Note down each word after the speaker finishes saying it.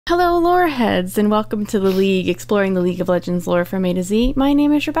Hello, lore heads, and welcome to the League, exploring the League of Legends lore from A to Z. My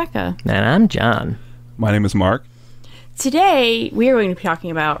name is Rebecca. And I'm John. My name is Mark. Today, we are going to be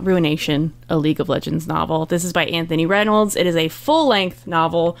talking about Ruination, a League of Legends novel. This is by Anthony Reynolds. It is a full-length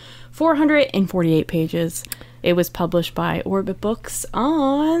novel, 448 pages. It was published by Orbit Books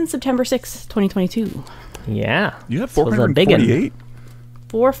on September 6th, 2022. Yeah. You have 448?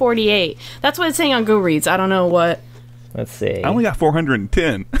 448. That's what it's saying on Goodreads. I don't know what... Let's see. I only got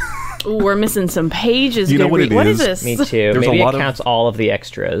 410. Ooh, we're missing some pages. You know what it What is? is this? Me too. Maybe it counts all of the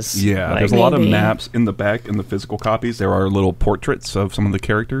extras. Yeah, there's a lot of maps in the back in the physical copies. There are little portraits of some of the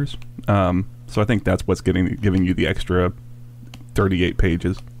characters. So I think that's what's giving you the extra 38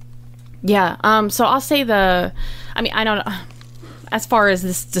 pages. Yeah. So I'll say I don't know. As far as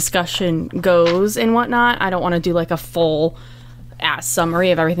this discussion goes and whatnot, I don't want to do like a full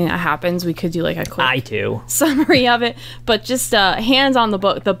summary of everything that happens. We could do like a quick summary of it, but just hands on the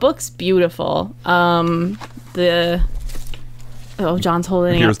book. The book's beautiful. John's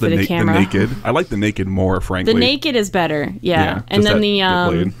holding it up for the camera. The naked. I like the naked more, frankly. The naked is better, yeah. And then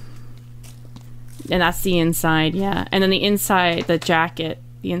and that's the inside, yeah. And then the inside, the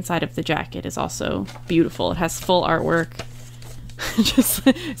inside of the jacket is also beautiful. It has full artwork.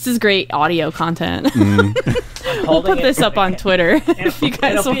 This is great audio content. We'll put this up on Twitter if you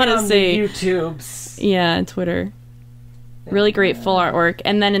guys want to see. YouTube's. Yeah, and Twitter. Really great full artwork.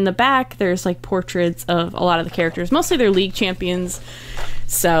 And then in the back, there's like portraits of a lot of the characters. Mostly they're League champions.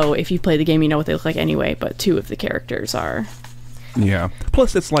 So if you play the game, you know what they look like anyway. But two of the characters are. Yeah.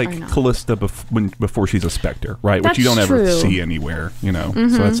 Plus, it's like Callista before she's a Spectre, right? That's which you don't true. ever see anywhere, you know.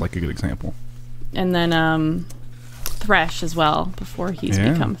 So that's like a good example. And then Thresh as well before he's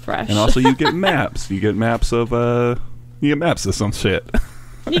become Thresh. And also you get maps. You get maps of some shit.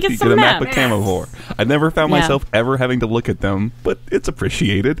 You get you some get a maps. map of Camivore. I never found myself ever having to look at them, but it's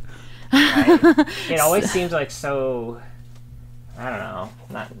appreciated. Right. It always seems like so, I don't know,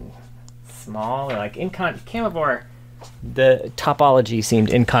 not small or like Camivore. The topology seemed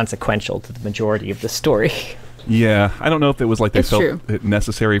inconsequential to the majority of the story. Yeah, I don't know if it was like they felt it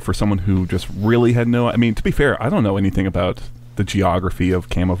necessary for someone who just really had no... I mean, to be fair, I don't know anything about the geography of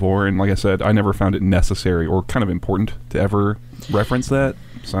Camivore, and like I said, I never found it necessary or kind of important to ever reference that.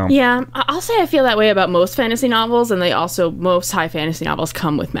 So yeah, I'll say I feel that way about most fantasy novels, and most high fantasy novels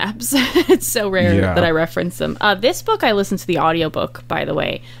come with maps. It's so rare that I reference them. This book, I listened to the audiobook, by the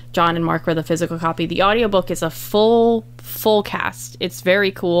way. John and Mark read the physical copy. The audiobook is a full cast. It's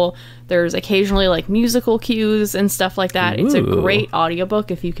very cool. There's occasionally like musical cues and stuff like that. Ooh. It's a great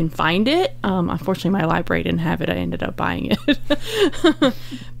audiobook if you can find it. Unfortunately, my library didn't have it. I ended up buying it.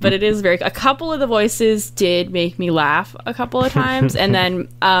 But it is a couple of the voices did make me laugh a couple of times. And then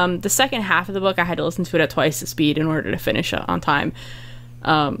the second half of the book, I had to listen to it at twice the speed in order to finish it on time.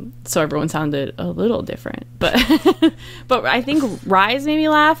 So everyone sounded a little different, but but I think Rise made me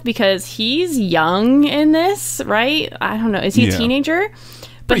laugh because he's young in this, right? I don't know. Is he a teenager?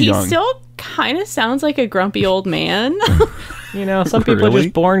 But he still kind of sounds like a grumpy old man. You know, some people are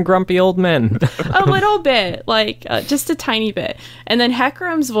just born grumpy old men. A little bit, like just a tiny bit. And then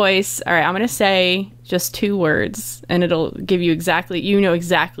Hecarim's voice, all right, I'm going to say just 2 words, and it'll give you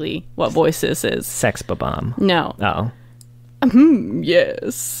exactly what voice this is. Sex Babam. No. Oh.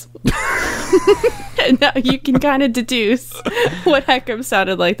 Yes. Now you can kind of deduce what Hecarim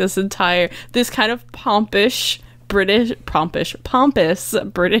sounded like this kind of pompous British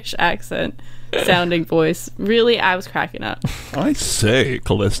accent sounding voice. Really, I was cracking up. I say,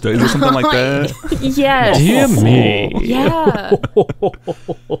 Callista, is it something like that? Yes. Dear me. Yeah.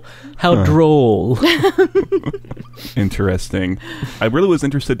 How droll. Interesting. I really was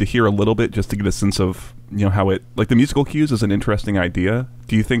interested to hear a little bit just to get a sense of, how it, like the musical cues is an interesting idea.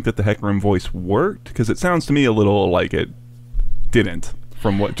 Do you think that the Hecarim voice worked? Because it sounds to me a little like it didn't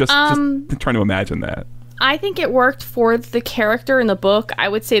from what, just trying to imagine that. I think it worked for the character in the book. I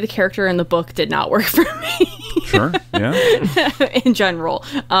would say the character in the book did not work for me. Sure, yeah. In general.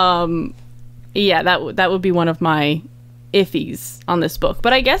 Yeah, that would be one of my iffies on this book.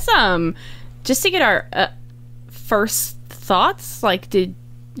 But I guess just to get our first thoughts, like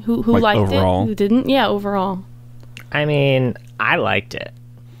who liked overall? it? Who didn't? Yeah, overall. I mean, I liked it.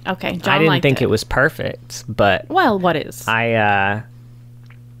 Okay, John I didn't think it was perfect, but... Well, what is? I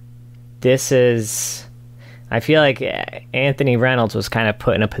feel like Anthony Reynolds was kind of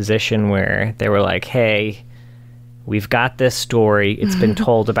put in a position where they were like, hey, we've got this story. It's been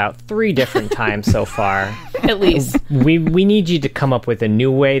told about 3 different times so far. At least. We need you to come up with a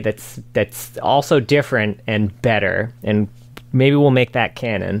new way that's also different and better, and maybe we'll make that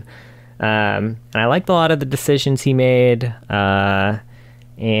canon. And I liked a lot of the decisions he made.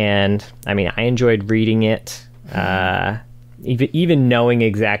 And I mean, I enjoyed reading it. Even knowing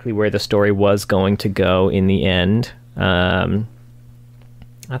exactly where the story was going to go in the end, I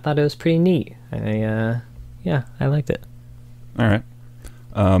thought it was pretty neat. I liked it. All right.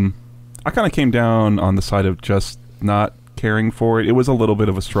 I kind of came down on the side of just not caring for it. It was a little bit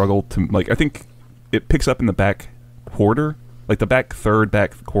of a struggle to, like, I think it picks up in the back quarter, like the back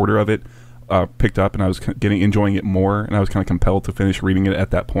quarter of it picked up, and I was enjoying it more, and I was kind of compelled to finish reading it at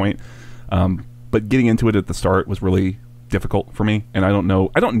that point. But getting into it at the start was really difficult for me, and I don't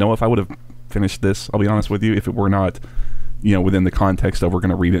know if I would have finished this, I'll be honest with you, if it were not, within the context of we're going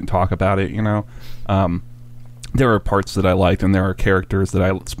to read it and talk about it, there are parts that I liked, and there are characters that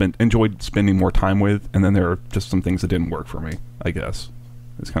I enjoyed spending more time with, and then there are just some things that didn't work for me, I guess.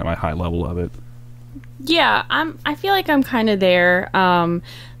 It's kind of my high level of it. Yeah, I feel like I'm kind of there.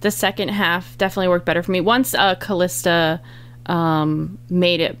 The second half definitely worked better for me. Once Callista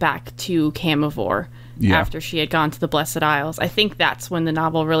made it back to Camivore, after she had gone to the Blessed Isles, I think that's when the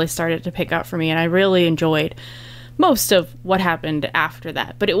novel really started to pick up for me, and I really enjoyed most of what happened after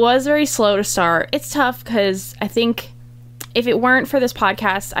that. But it was very slow to start. It's tough because I think if it weren't for this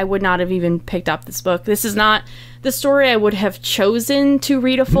podcast, I would not have even picked up this book. This is not the story I would have chosen to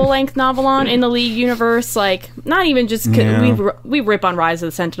read a full-length novel on in the League universe. Like, not even just we rip on Rise of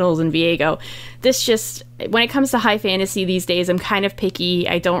the Sentinels and Viego. This just, when it comes to high fantasy these days, I'm kind of picky.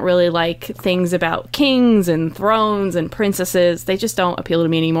 I don't really like things about kings and thrones and princesses. They just don't appeal to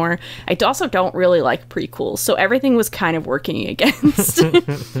me anymore. I also don't really like prequels, so everything was kind of working against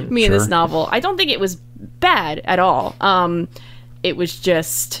me in this novel. I don't think it was bad at all. It was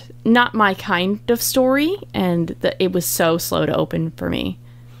just not my kind of story, and it was so slow to open for me,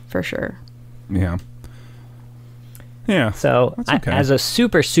 for sure. Yeah. So, okay. As a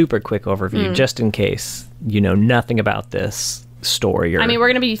super, super quick overview, just in case you know nothing about this story. I mean,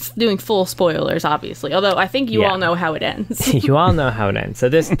 we're going to be doing full spoilers, obviously, although I think you all know how it ends. You all know how it ends. So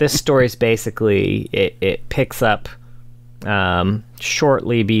this story is basically, it picks up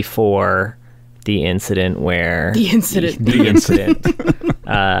shortly before the incident where... The incident. The incident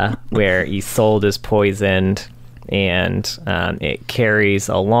where Isolde is poisoned, and it carries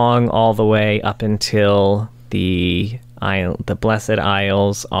along all the way up until the Blessed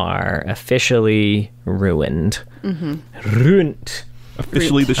Isles are officially ruined. Ruined.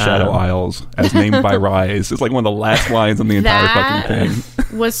 Officially the Shadow Isles, as named by Rise. It's like one of the last lines in the entire fucking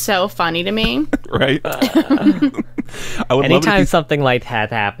thing. Was so funny to me. Right? I would Anytime love something like that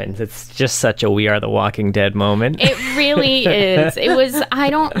happens, it's just such a We Are the Walking Dead moment. It really is. It was. I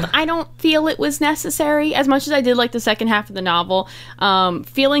don't feel it was necessary as much as I did like the second half of the novel.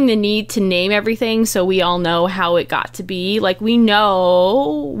 Feeling the need to name everything so we all know how it got to be. Like, we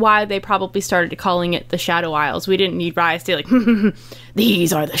know why they probably started calling it the Shadow Isles. We didn't need Rise to like,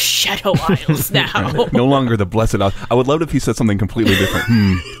 these are the Shadow Isles now. No longer the Blessed Isles. I would love if he said something completely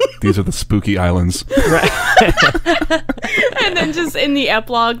different. These are the spooky islands. Right. And then just in the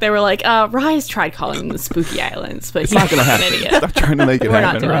epilogue, they were like, Rise tried calling them the spooky islands, but It's not going to happen. Stop trying to make it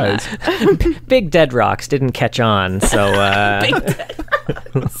happen, Rise. Big Dead Rocks didn't catch on, so... Big Dead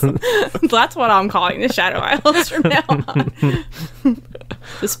Rocks. That's what I'm calling the Shadow Isles from now on.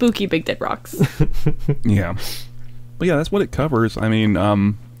 The spooky Big Dead Rocks. Yeah. But yeah, that's what it covers. I mean,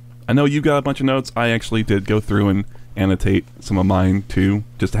 I know you've got a bunch of notes. I actually did go through and annotate some of mine, too,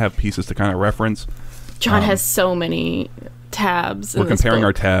 just to have pieces to kind of reference. John has so many tabs. We're comparing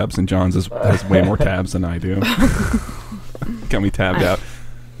our tabs, and John's has way more tabs than I do. Got me tabbed out.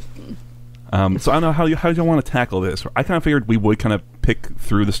 So I don't know how you want to tackle this. I kind of figured we would kind of pick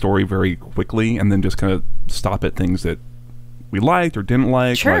through the story very quickly, and then just kind of stop at things that we liked or didn't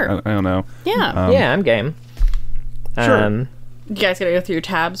like. Sure. Like, I don't know. Yeah. Yeah, I'm game. Sure. You guys gotta go through your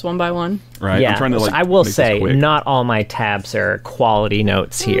tabs one by one. Right. Yeah. I'm trying to, like, I will make this say, quick. not all my tabs are quality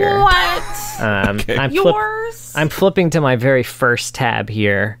notes here. What? Okay. Yours? I'm flipping to my very first tab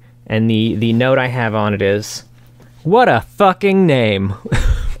here, and the note I have on it is, what a fucking name.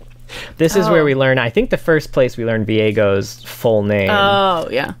 This is where we learn, I think the first place we learned Viego's full name. Oh,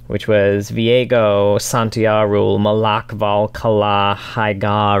 yeah. Which was Viego Santiarul Malakval Kala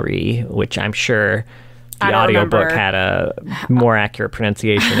Haigari, which I'm sure the audiobook had a more accurate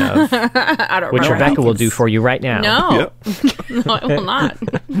pronunciation of. I don't which remember. Rebecca will do for you right now. No. Yep. No, I will not.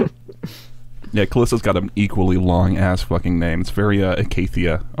 Yeah, Callista's got an equally long-ass fucking name. It's very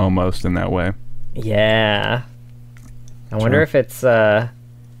Acacia, almost, in that way. Yeah. I wonder if it's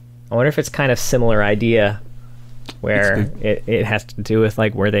kind of similar idea, where it has to do with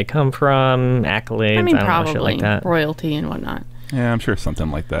like where they come from, accolades. I mean, don't know, probably shit like that. royalty and whatnot. Yeah, I'm sure something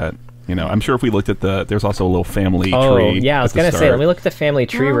like that. You know, I'm sure if we looked at there's also a little family tree. Oh, yeah, I was going to say, let me look at the family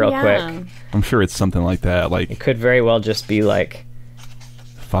tree real quick. I'm sure it's something like that. Like, it could very well just be like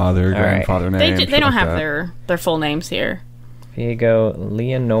father, grandfather name. They don't have their full names here. Viego,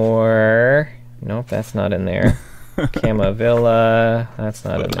 Leonore. Nope, that's not in there. Camavilla, that's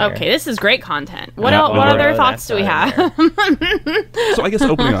not in there. Okay, this is great content. What other thoughts do we have? So I guess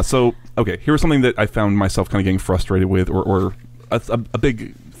opening up. So, okay, here's something that I found myself kind of getting frustrated with, or a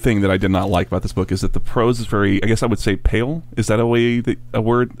big thing that I did not like about this book is that the prose is very, I guess I would say, pale. Is that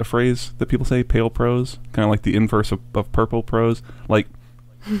a phrase that people say, pale prose? Kind of like the inverse of purple prose? Like,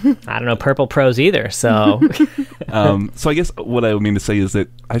 I don't know purple prose either, so... so I guess what I mean to say is that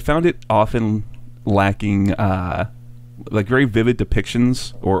I found it often lacking like very vivid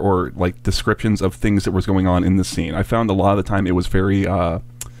depictions or like descriptions of things that was going on in the scene. I found a lot of the time it was very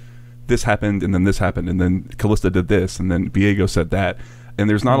this happened and then this happened and then Callista did this and then Viego said that, and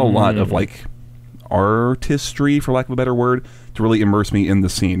there's not a lot of like artistry, for lack of a better word, to really immerse me in the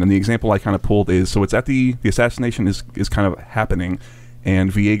scene. And the example I kind of pulled is, so it's at the assassination is kind of happening, and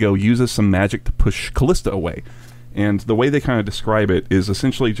Viego uses some magic to push Callista away. And the way they kind of describe it is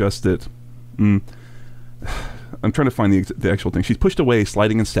essentially just that I'm trying to find the actual thing. She's pushed away,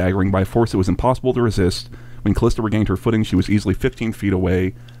 sliding and staggering by a force that was impossible to resist. When Callista regained her footing, she was easily 15 feet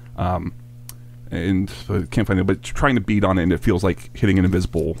away. And I can't find it, but trying to beat on it, and it feels like hitting an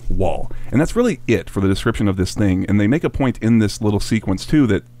invisible wall. And that's really it for the description of this thing. And they make a point in this little sequence, too,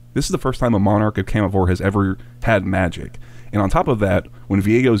 that this is the first time a monarch of Camavor has ever had magic. And on top of that, when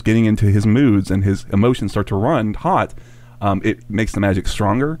Viego's getting into his moods and his emotions start to run hot, it makes the magic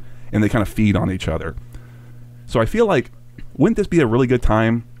stronger, and they kind of feed on each other. So I feel like, wouldn't this be a really good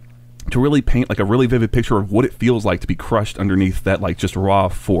time to really paint like a really vivid picture of what it feels like to be crushed underneath that like just raw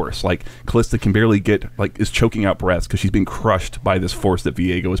force? Like Callista can barely get, like, is choking out breaths because she's being crushed by this force that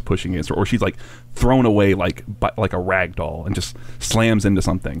Viego is pushing against her, or she's like thrown away like a rag doll and just slams into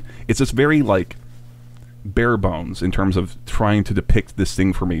something. It's just very like bare bones in terms of trying to depict this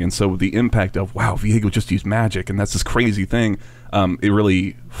thing for me. And so the impact of, wow, Viego just used magic and that's this crazy thing, it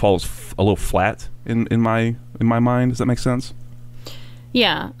really falls a little flat in my mind. Does that make sense?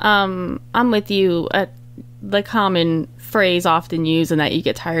 Yeah, I'm with you. The common phrase often used and that you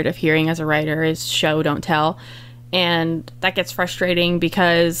get tired of hearing as a writer is show, don't tell. And that gets frustrating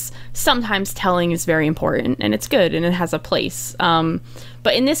because sometimes telling is very important and it's good and it has a place.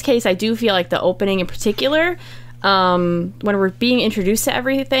 But in this case, I do feel like the opening in particular, when we're being introduced to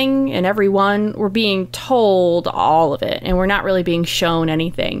everything and everyone, we're being told all of it and we're not really being shown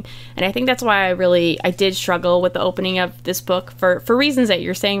anything. And I think that's why I did struggle with the opening of this book for reasons that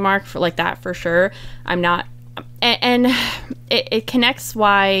you're saying, Mark, for like that for sure. I'm not, and it connects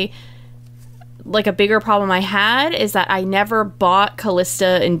why, like, a bigger problem I had is that I never bought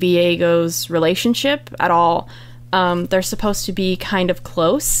Callista and Viego's relationship at all. They're supposed to be kind of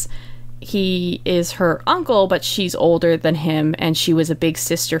close. He is her uncle, but she's older than him, and she was a big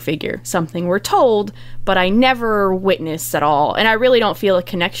sister figure. Something we're told, but I never witnessed at all. And I really don't feel a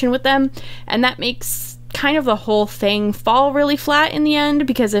connection with them. And that makes kind of the whole thing fall really flat in the end,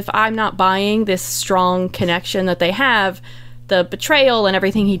 because if I'm not buying this strong connection that they have, the betrayal and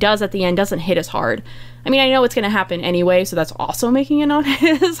everything he does at the end doesn't hit as hard. I mean, I know it's going to happen anyway, so that's also making it not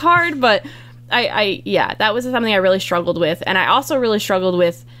hit as hard, but yeah, that was something I really struggled with. And I also really struggled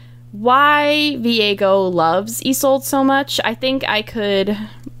with why Viego loves Isolde so much. I think I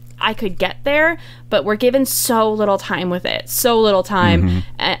could get there, but we're given so little time with it. So little time. Mm-hmm.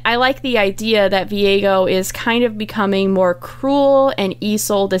 And I like the idea that Viego is kind of becoming more cruel and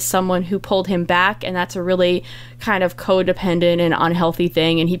Isolde is someone who pulled him back, and that's a really kind of codependent and unhealthy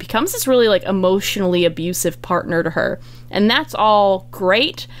thing, and he becomes this really like emotionally abusive partner to her. And that's all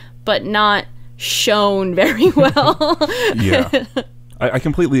great, but not shown very well. Yeah. I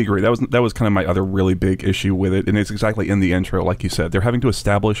completely agree. That was kind of my other really big issue with it, and it's exactly in the intro, like you said. They're having to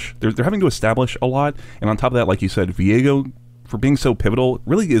establish a lot, and on top of that, like you said, Viego, for being so pivotal,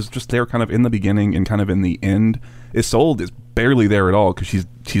 really is just there kind of in the beginning and kind of in the end. Isolde is barely there at all because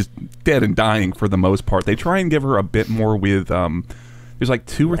she's dead and dying for the most part. They try and give her a bit more with there's like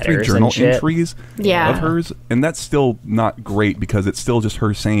 2 or 3 journal entries of hers, and that's still not great because it's still just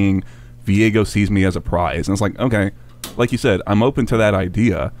her saying Viego sees me as a prize, and it's like, okay. Like you said, I'm open to that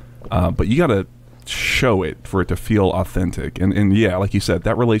idea, but you gotta show it for it to feel authentic. And yeah, like you said,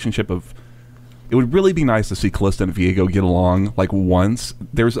 that relationship of... It would really be nice to see Callista and Viego get along, like, once.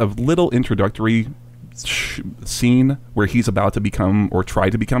 There's a little introductory scene where he's about to become, or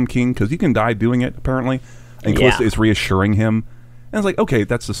try to become king, because you can die doing it, apparently. And Callista is reassuring him. And it's like, okay,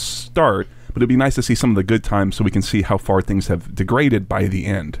 that's a start. but it'd be nice to see some of the good times so we can see how far things have degraded by the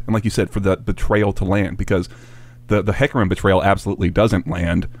end. And like you said, for the betrayal to land, because the Hecarim betrayal absolutely doesn't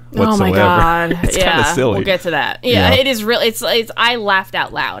land whatsoever. Oh my god. It's kind of silly. We'll get to that. Yeah, it is really, it's I laughed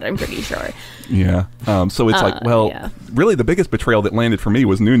out loud, I'm pretty sure. Yeah. So it's like, well, really the biggest betrayal that landed for me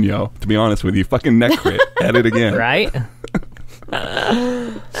was Nuno, to be honest with you. Fucking neck crit at it again. Right?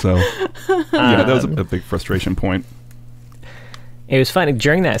 So, yeah, that was a big frustration point. It was funny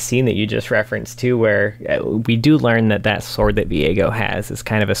during that scene that you just referenced too, where we do learn that sword that Viego has is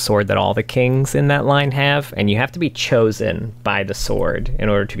kind of a sword that all the kings in that line have, and you have to be chosen by the sword in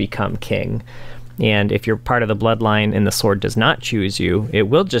order to become king. And if you're part of the bloodline and the sword does not choose you, it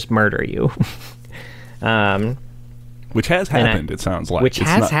will just murder you. Which has happened, it sounds like. Which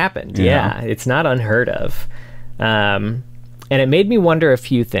has happened, yeah. It's not unheard of. And it made me wonder a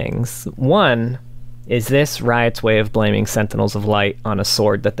few things. One, is this Riot's way of blaming Sentinels of Light on a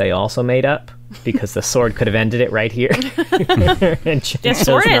sword that they also made up? Because the sword could have ended it right here. And the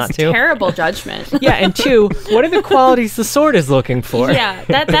sword has terrible judgment. Yeah, and two, what are the qualities the sword is looking for? Yeah,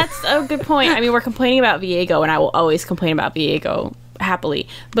 that's a good point. I mean, we're complaining about Viego, and I will always complain about Viego happily.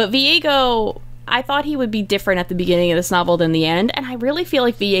 But Viego, I thought he would be different at the beginning of this novel than the end, and I really feel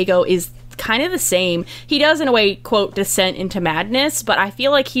like Viego is kind of the same. He does, in a way, quote, descent into madness, but I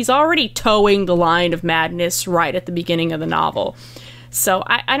feel like he's already towing the line of madness right at the beginning of the novel. So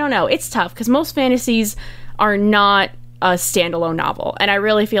I don't know. It's tough because most fantasies are not a standalone novel, and I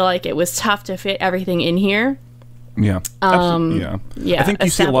really feel like it was tough to fit everything in here. Yeah. Yeah. I think you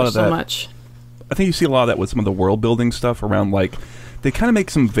see a lot of that. I think you see a lot of that with some of the world building stuff around, like, they kind of make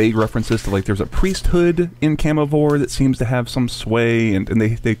some vague references to, like, there's a priesthood in Camivore that seems to have some sway, and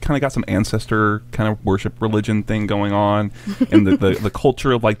they kind of got some ancestor kind of worship religion thing going on, and the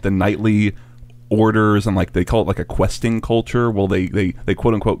culture of, like, the knightly orders, and, like, they call it, like, a questing culture. Well, they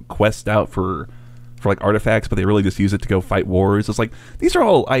quote unquote quest out for like artifacts, but they really just use it to go fight wars. It's like, these are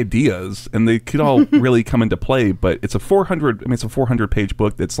all ideas, and they could all really come into play, but it's a 400-page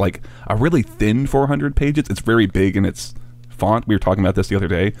book that's, like, a really thin 400 pages. It's very big in its font. We were talking about this the other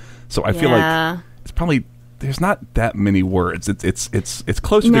day, so I feel like it's probably, there's not that many words. It's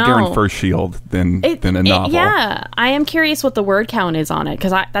closer to Garen First Shield than a novel. Yeah, I am curious what the word count is on it,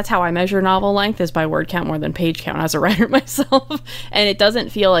 because that's how I measure novel length, is by word count more than page count as a writer myself, and it doesn't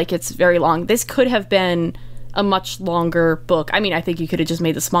feel like it's very long. This could have been a much longer book. I mean, I think you could have just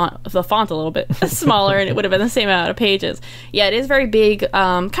made the font a little bit smaller and it would have been the same amount of pages. Yeah, it is very big.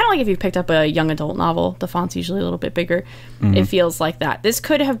 Kind of like if you picked up a young adult novel, the font's usually a little bit bigger. Mm-hmm. It feels like that. This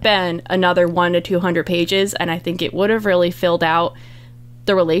could have been another 100 to 200 pages, and I think it would have really filled out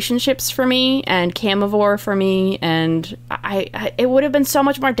the relationships for me and Camivore for me, and it would have been so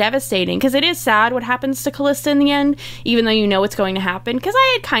much more devastating, because it is sad what happens to Callista in the end, even though you know it's going to happen, because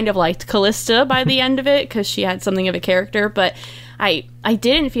I had kind of liked Callista by the end of it, because she had something of a character, but I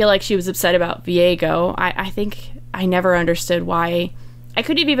didn't feel like she was upset about Viego. I think I never understood why. I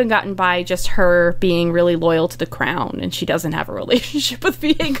could have even gotten by just her being really loyal to the crown, and she doesn't have a relationship with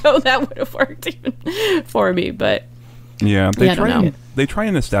Viego. That would have worked even for me, but yeah, they try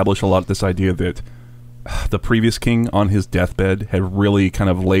and establish a lot of this idea that the previous king on his deathbed had really kind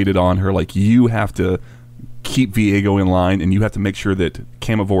of laid it on her, like, you have to keep Viego in line, and you have to make sure that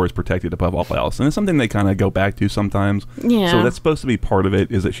Camivore is protected above all else. And it's something they kind of go back to sometimes. Yeah. So that's supposed to be part of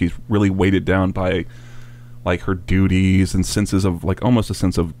it, is that she's really weighted down by, like, her duties and senses of, like, almost a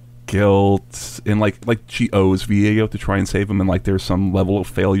sense of guilt, and like she owes Viego to try and save him, and, like, there's some level of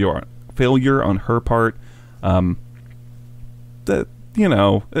failure on her part. That, you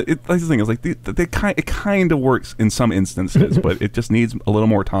know, like, the thing is, like, it kind of works in some instances, but it just needs a little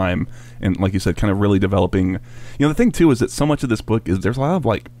more time, and, like you said, kind of really developing. You know, the thing too is that so much of this book is, there's a lot of,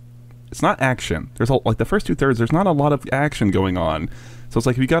 like, it's not action. There's like the first 2/3, there's not a lot of action going on. So it's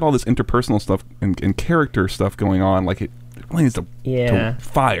like, if you got all this interpersonal stuff and character stuff going on, like, it really needs to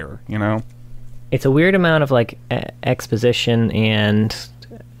fire, you know? It's a weird amount of, like, exposition and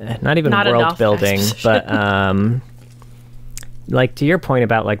not even world building, but like, to your point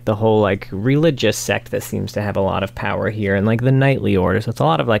about, like, the whole, like, religious sect that seems to have a lot of power here, and, like, the knightly orders, it's a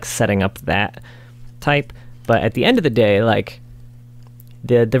lot of, like, setting up that type. But at the end of the day, like,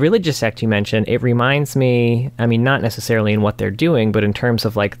 the religious sect you mentioned, it reminds me, I mean, not necessarily in what they're doing, but in terms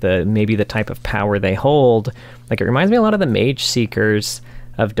of, like, maybe the type of power they hold. Like, it reminds me a lot of the mage seekers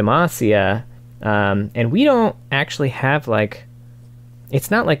of Demacia, and we don't actually have, like, it's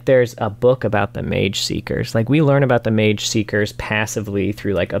not like there's a book about the mage seekers. Like, we learn about the mage seekers passively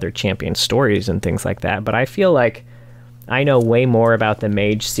through, like, other champion stories and things like that, but I feel like I know way more about the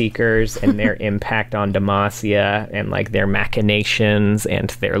Mage Seekers and their impact on Demacia and like their machinations and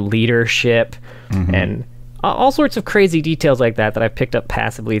their leadership and all sorts of crazy details like that I've picked up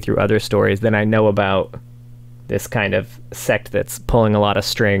passively through other stories than I know about this kind of sect that's pulling a lot of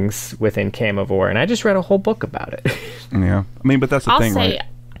strings within Camivore, and I just read a whole book about it. Yeah, I mean, but that's the thing, right?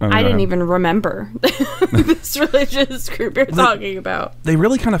 I didn't even remember this religious group you're talking about. They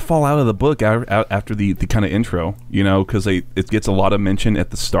really kind of fall out of the book after the kind of intro, you know, because it gets a lot of mention at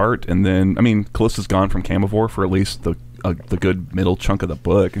the start, and then, I mean, Callista's gone from Camivore for at least the good middle chunk of the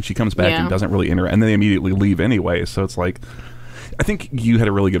book, and she comes back and doesn't really interact, and then they immediately leave anyway, so it's like, I think you had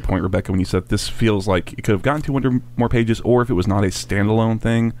a really good point, Rebecca, when you said this feels like it could have gotten 200 more pages, or if it was not a standalone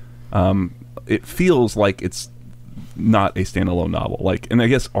thing, it feels like it's not a standalone novel. Like, and I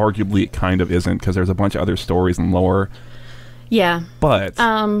guess arguably it kind of isn't, because there's a bunch of other stories and lore. Yeah. But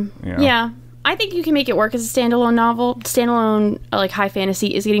yeah. I think you can make it work as a standalone novel. Standalone, like, high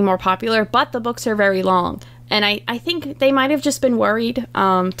fantasy is getting more popular, but the books are very long. And I think they might have just been worried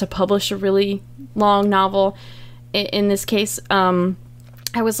to publish a really long novel. In this case,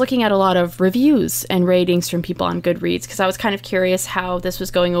 I was looking at a lot of reviews and ratings from people on Goodreads because I was kind of curious how this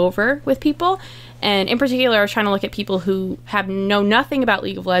was going over with people. And in particular, I was trying to look at people who know nothing about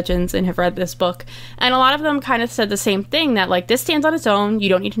League of Legends and have read this book. And a lot of them kind of said the same thing, that, like, this stands on its own. You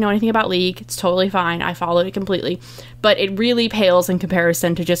don't need to know anything about League. It's totally fine. I followed it completely. But it really pales in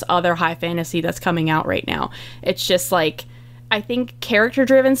comparison to just other high fantasy that's coming out right now. It's just, like, I think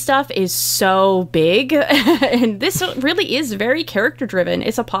character-driven stuff is so big. And this really is very character-driven.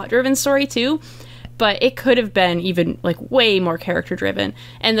 It's a plot-driven story, too. But it could have been even, like, way more character-driven.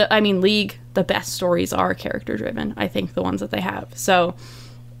 And, League, the best stories are character-driven, I think, the ones that they have. So,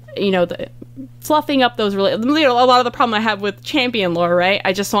 you know, fluffing up those... a lot of the problem I have with champion lore, right?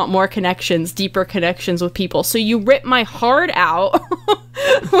 I just want more connections, deeper connections with people. So you rip my heart out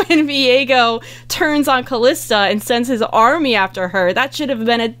when Viego turns on Callista and sends his army after her. That should have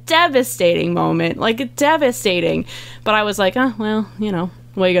been a devastating moment. Like, devastating. But I was like, oh, well, you know...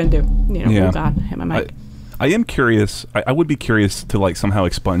 What are you gonna do? You know, oh God, hit my mic. I am curious. I would be curious to, like, somehow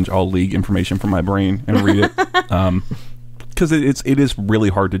expunge all League information from my brain and read it, because it is really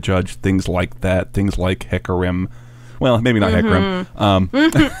hard to judge things like that. Things like Hecarim. Well, maybe not Hecarim.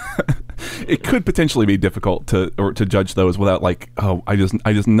 It could potentially be difficult to judge those without, like, oh, I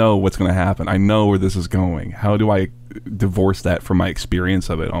just know what's going to happen. I know where this is going. How do I divorce that from my experience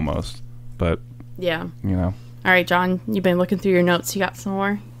of it, almost? But yeah, you know. All right, John, you've been looking through your notes. You got some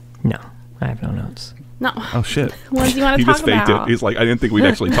more? No, I have no notes. No. Oh, shit. What do you want to talk about? He just faked it. He's like, I didn't think we'd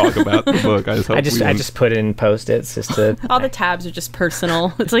actually talk about the book. I just put in Post-its just to... All the tabs are just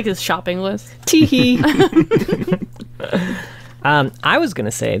personal. It's like a shopping list. Tee-hee. I was going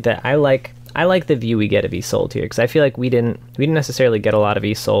to say that I like the view we get of Isolde here, because I feel like we didn't necessarily get a lot of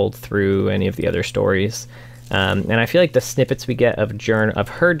Isolde through any of the other stories. And I feel like the snippets we get of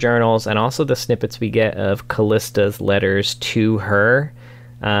her journals, and also the snippets we get of Callista's letters to her,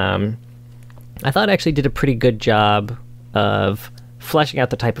 I thought actually did a pretty good job of fleshing out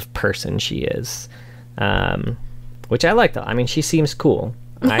the type of person she is, which I liked. I mean, she seems cool.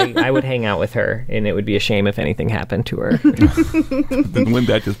 I would hang out with her, and it would be a shame if anything happened to her. Then wouldn't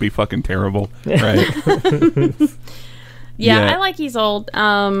that just be fucking terrible? Right. Yeah, I like Isolde.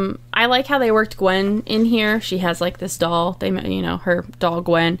 I like how they worked Gwen in here. She has, like, this doll. Her doll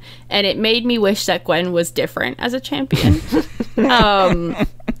Gwen, and it made me wish that Gwen was different as a champion.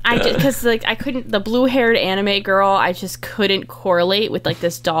 Because I couldn't, the blue-haired anime girl, I just couldn't correlate with, like,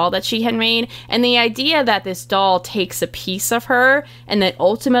 this doll that she had made, and the idea that this doll takes a piece of her and that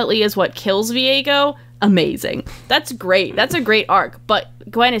ultimately is what kills Viego, amazing. That's great. That's a great arc. But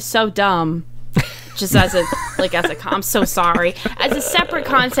Gwen is so dumb. Just I'm so sorry. As a separate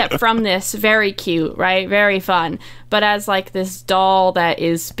concept from this, very cute, right? Very fun. But as, like, this doll that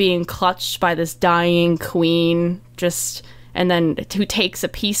is being clutched by this dying queen, and then who takes a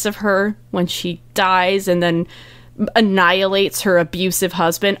piece of her when she dies and then annihilates her abusive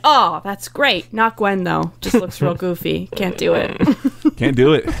husband. Oh, that's great. Not Gwen, though. Just looks real goofy. Can't do it. Can't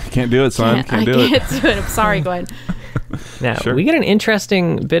do it. Can't do it, son. Can't do it. I'm sorry, Gwen. Now, we get an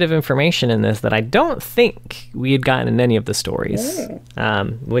interesting bit of information in this that I don't think we had gotten in any of the stories,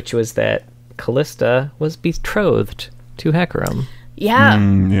 which was that Callista was betrothed to Hecarim. Yeah.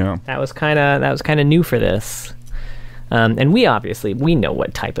 Yeah. That was kind of new for this. And we know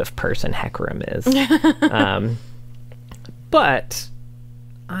what type of person Hecarim is. But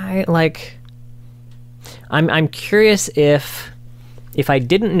I'm curious if I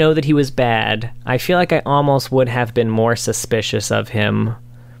didn't know that he was bad, I feel like I almost would have been more suspicious of him.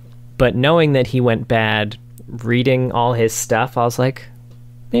 But knowing that he went bad reading all his stuff, I was like,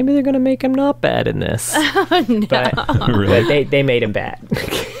 maybe they're gonna make him not bad in this. Oh, no. But they made him bad.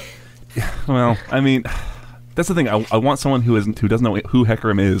 Well, I mean, that's the thing. I want someone who doesn't know who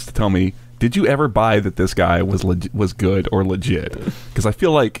Hecarim is to tell me, did you ever buy that this guy was good or legit? Because I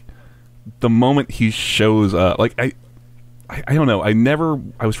feel like the moment he shows up, like I don't know.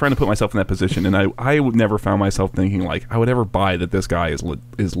 I was trying to put myself in that position, and I would never found myself thinking like I would ever buy that this guy is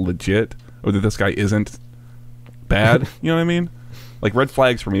legit or that this guy isn't bad. You know what I mean? Like red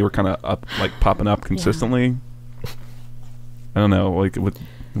flags for me were kind of up, like popping up consistently. Yeah. I don't know. Like what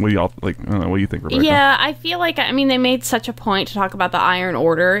do y'all like? I don't know. What do you think, Rebecca? Yeah, I feel like they made such a point to talk about the Iron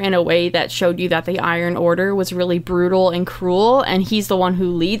Order in a way that showed you that the Iron Order was really brutal and cruel, and he's the one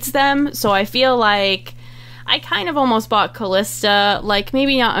who leads them. So I feel like I kind of almost bought Callista, like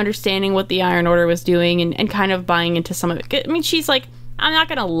maybe not understanding what the Iron Order was doing and kind of buying into some of it. I mean, she's like, I'm not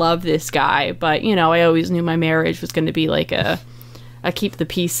gonna love this guy, but I always knew my marriage was going to be like a keep the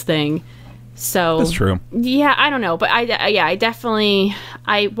peace thing. So that's true. Yeah, I don't know, but I definitely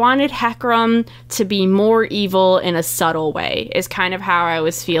wanted Hecarim to be more evil in a subtle way. Is kind of how I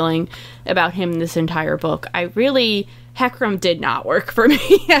was feeling about him this entire book. Hecarim did not work for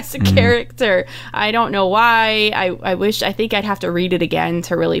me as a character. I don't know why. I think I'd have to read it again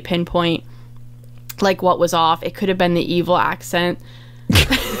to really pinpoint like what was off. It could have been the evil accent.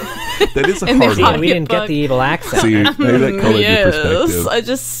 That is a hard one. We didn't get the evil accent. See, maybe that colored your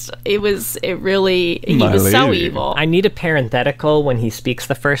perspective. He was so evil. I need a parenthetical when he speaks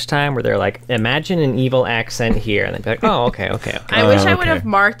the first time where they're like, imagine an evil accent here. And they'd be like, oh, okay. I wish I would have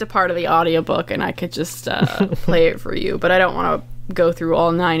marked a part of the audiobook and I could just play it for you, but I don't want to go through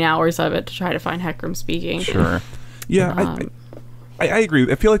all 9 hours of it to try to find Hecarim speaking. Sure. Yeah, I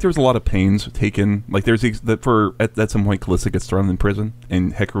agree. I feel like there was a lot of pains taken. Like there's at some point Callista gets thrown in prison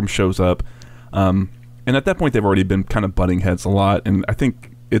and Hecarim shows up, and at that point they've already been kind of butting heads a lot. And I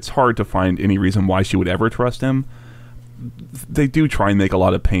think it's hard to find any reason why she would ever trust him. They do try and make a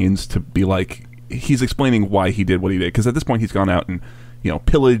lot of pains to be like he's explaining why he did what he did, because at this point he's gone out and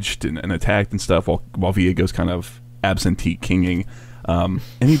pillaged and attacked and stuff while Viego's kind of absentee kinging, and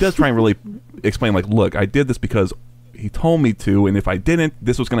he does try and really explain like, look, I did this because he told me to, and if I didn't,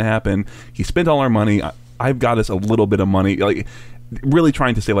 this was going to happen. He spent all our money. I've got us a little bit of money. Like, really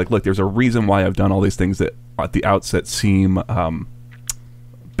trying to say, like, look, there's a reason why I've done all these things that at the outset seem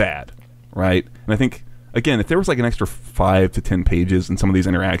bad, right? And I think, again, if there was like an extra 5 to 10 pages in some of these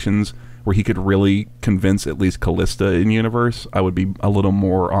interactions where he could really convince at least Callista in universe, I would be a little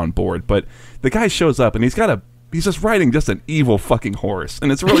more on board. But the guy shows up and he's just riding just an evil fucking horse,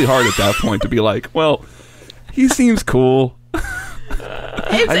 and it's really hard at that point to be like, well, he seems cool.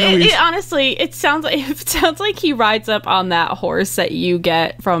 Honestly, it sounds like he rides up on that horse that you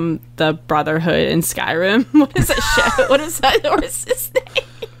get from the Brotherhood in Skyrim. What is that show? What is that horse's name?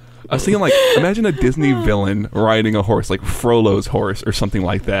 I was thinking, like, imagine a Disney villain riding a horse, like Frollo's horse or something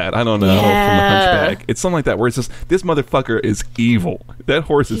like that. I don't know, from the Hunchback. It's something like that, where it's just, this motherfucker is evil. That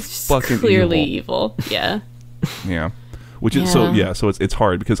horse is fucking clearly evil. Yeah. Yeah. Which is so it's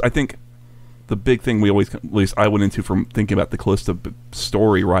hard, because I think the big thing we always, at least I went into from thinking about the Callista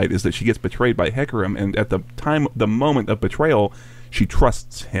story, right, is that she gets betrayed by Hecarim, and at the moment of betrayal, she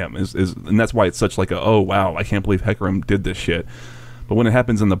trusts him, and that's why it's such like oh wow, I can't believe Hecarim did this shit. But when it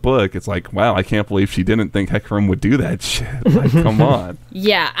happens in the book, it's like, wow, I can't believe she didn't think Hecarim would do that shit. Like, come on.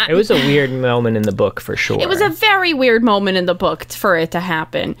 Yeah. It was a weird moment in the book, for sure. It was a very weird moment in the book for it to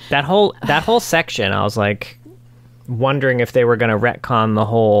happen. That whole section, I was like wondering if they were going to retcon the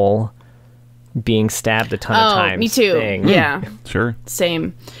whole being stabbed a ton of times. Me too. Thing. Yeah. Sure.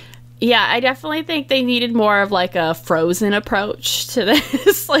 Same. Yeah, I definitely think they needed more of like a Frozen approach to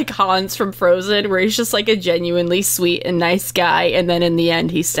this, like Hans from Frozen, where he's just like a genuinely sweet and nice guy, and then in the end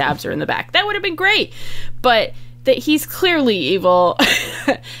he stabs her in the back. That would have been great, but that he's clearly evil.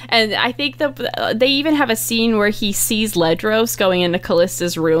 And I think they even have a scene where he sees Ledros going into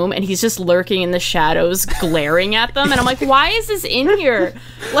Callista's room, and he's just lurking in the shadows, glaring at them. And I'm like, why is this in here?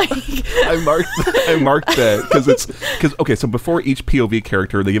 Like, I marked that because okay, so before each POV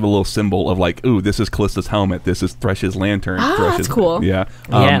character, they give a little symbol of like, ooh, this is Callista's helmet, this is Thresh's lantern. That's cool. Yeah,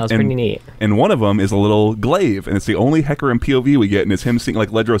 that's pretty neat. And one of them is a little glaive, and it's the only Hecarim POV we get, and it's him seeing like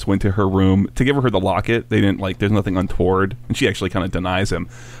Ledros went to her room to give her the locket. They didn't like, there's nothing untoward, and she actually kind of denies him.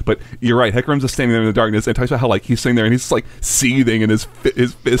 But you're right, Hecarim's just standing there in the darkness and talks about how like he's sitting there and he's just like seething and his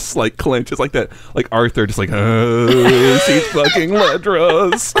fists like clench. It's like that, like Arthur just like, she's fucking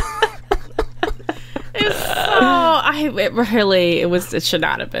Ledros. It should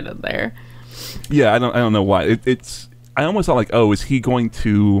not have been in there. Yeah, I don't know why. I almost thought like, oh, is he going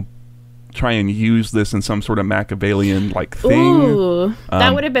to try and use this in some sort of Machiavellian like thing. Ooh,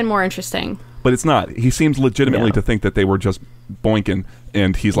 that would have been more interesting. But it's not. He seems legitimately to think that they were just boinking,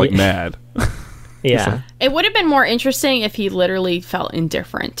 and he's like mad. Yeah. It would have been more interesting if he literally felt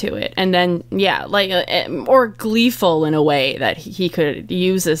indifferent to it. And then, or gleeful in a way that he could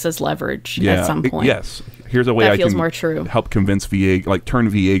use this as leverage at some point. Yes. Here's a way that I feels can more true. Help convince Viego, like turn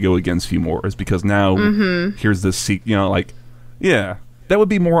Viego against you more, is because now here's this, that would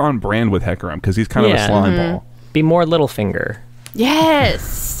be more on brand with Hecarim, because he's kind of a slime ball. Be more Littlefinger.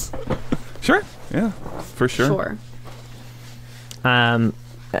 Yes. Sure. Yeah, for sure.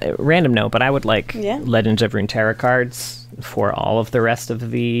 Random note, but I would like Legends of Runeterra cards for all of the rest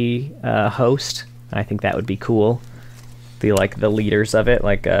of the host. I think that would be cool. The leaders of it,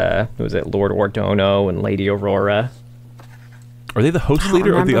 was it Lord Ordono and Lady Aurora? Are they the host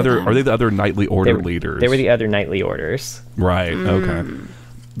leader or the other? Are they the other knightly order leaders? They were the other knightly orders. Right. Okay.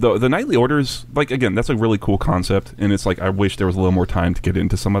 The knightly orders, again, that's a really cool concept, and it's I wish there was a little more time to get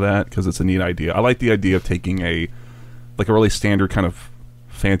into some of that, because it's a neat idea. I like the idea of taking a really standard kind of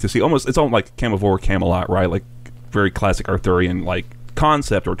fantasy, it's almost like Camivore Camelot, right? Very classic Arthurian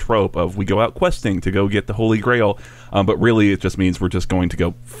concept or trope of we go out questing to go get the Holy Grail, but really it just means we're just going to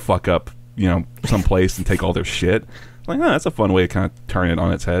go fuck up some place and take all their shit. That's a fun way to kind of turn it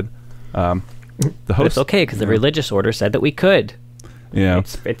on its head. The host, it's okay because the religious order said that we could. Yeah,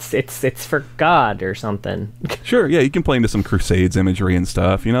 it's for God or something. Sure, yeah, you can play into some Crusades imagery and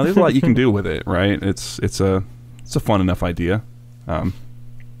stuff. There's a lot you can do with it, right? It's a fun enough idea.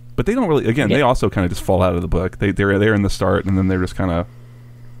 But they don't really. Again, they also kind of just fall out of the book. They're there in the start, and then they're just kind of.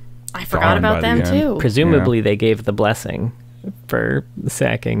 I forgot about them too. Presumably, they gave the blessing for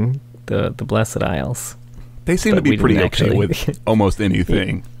sacking the Blessed Isles. They seem to be pretty okay with almost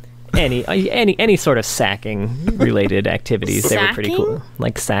anything. Any sort of sacking related activities. They were pretty cool.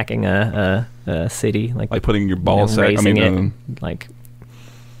 Like sacking a city, like putting your ball sack.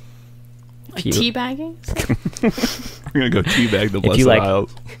 Teabagging. We're gonna go teabag the Blessed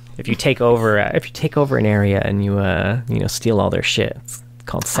Isles. If you take over an area and you steal all their shit, it's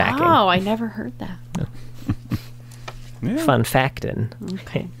called sacking. Oh, I never heard that. Fun factin'.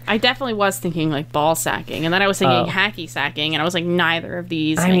 Okay. I definitely was thinking ball sacking, and then I was thinking hacky sacking, and I was neither of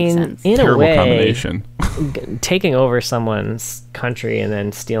these make sense. In Terrible a way, combination. Taking over someone's country and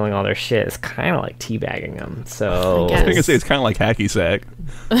then stealing all their shit is kind of like teabagging them. So I was going to say it's kind of like hacky sack.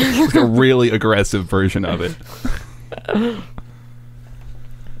 It's a really aggressive version of it.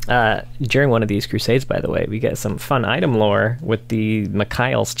 During one of these crusades, by the way, we get some fun item lore with the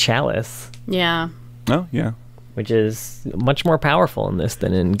Mikhail's chalice. Yeah. Oh, yeah. Which is much more powerful in this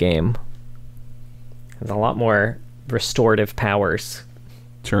than in game. Has a lot more restorative powers.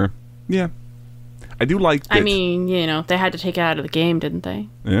 Sure. Yeah. I do like that. I mean, they had to take it out of the game, didn't they?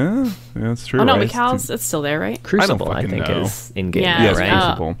 Yeah, that's true. Oh, no, Mikhail's, it's still there, right? Crucible, I think, is in game. Yeah, right?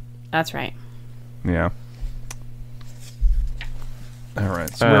 Crucible. That's right. Yeah. All right,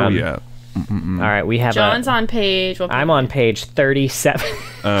 so where are we at? All right, we have John's on page. I'm on page 37.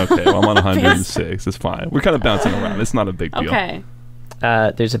 Okay, well, I'm on 106. It's fine. We're kind of bouncing around. It's not a big deal. Okay.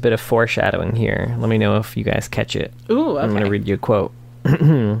 There's a bit of foreshadowing here. Let me know if you guys catch it. Ooh, okay. I'm going to read you a quote.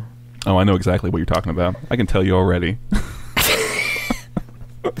 Oh, I know exactly what you're talking about. I can tell you already.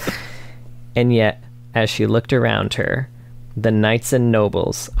 And yet, as she looked around her, the knights and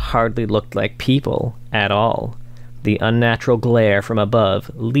nobles hardly looked like people at all. The unnatural glare from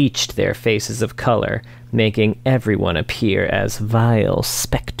above leached their faces of color, making everyone appear as vile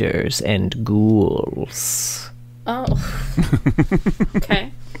specters and ghouls. Oh.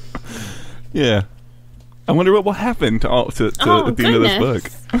 Okay. Yeah. I wonder what will happen to at the end of this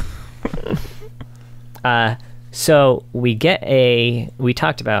book. So we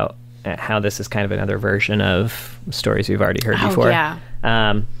talked about how this is kind of another version of stories we've already heard before. Yeah.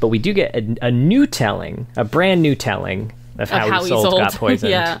 But we do get a new telling, a brand new telling of how Isolde got poisoned.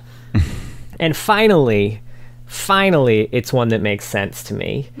 Yeah. And finally, it's one that makes sense to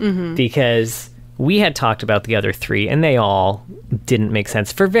me, because we had talked about the other three, and they all didn't make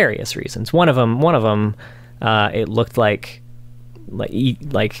sense for various reasons. One of them, it looked like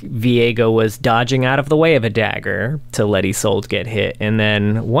Viego was dodging out of the way of a dagger to let Isolde get hit, and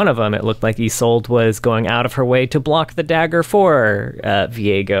then one of them, it looked like Isolde was going out of her way to block the dagger for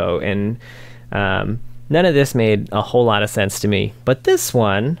Viego, and none of this made a whole lot of sense to me. But this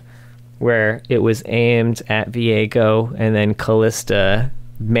one, where it was aimed at Viego, and then Callista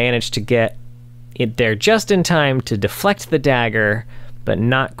managed to get it there just in time to deflect the dagger, but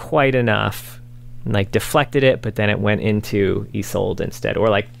not quite enough. Deflected it, but then it went into Isolde instead,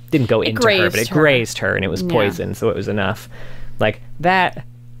 or didn't go into her, but it grazed her, and it was poison, so it was enough. That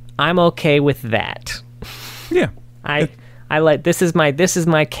I'm okay with that. Yeah. I like this is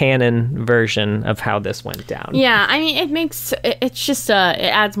my canon version of how this went down. Yeah, I mean it's just it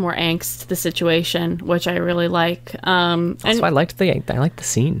adds more angst to the situation, which I really like. And I liked the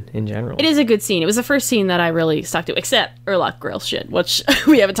scene in general. It is a good scene. It was the first scene that I really stuck to, except Urlach grill shit, which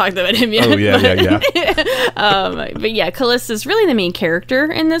we haven't talked about him yet. Oh yeah. But yeah, Callista's really the main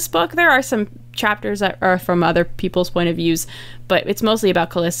character in this book. There are some chapters that are from other people's point of views, but it's mostly about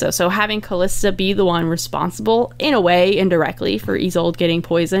Callista. So having Callista be the one responsible, in a way, indirectly, for Isolde getting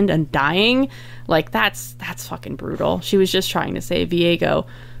poisoned and dying, like that's fucking brutal. She was just trying to save Viego,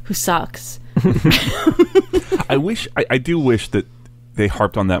 who sucks. I do wish that they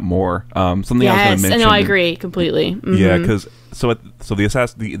harped on that more. Something I was going to mention. No, I agree completely. Mm-hmm. Yeah, because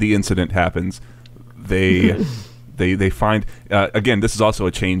the incident happens. They find again. This is also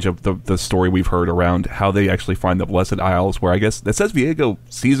a change of the story we've heard around how they actually find the Blessed Isles. Where I guess it says Viego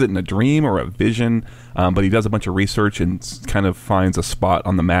sees it in a dream or a vision, but he does a bunch of research and kind of finds a spot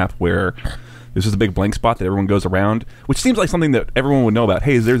on the map where there's just a big blank spot that everyone goes around, which seems like something that everyone would know about.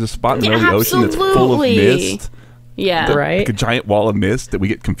 Hey, there's a spot in the middle of the ocean that's full of mist. Yeah, right. Like a giant wall of mist that we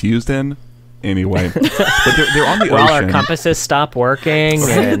get confused in. Anyway, but they're on the ocean. All our compasses stop working.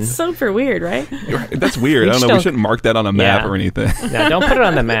 And it's super weird, right? That's weird. I don't know. We shouldn't mark that on a map or anything. No, don't put it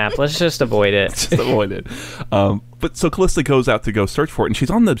on the map. Let's just avoid it. Just avoid it. But so Callista goes out to go search for it, and she's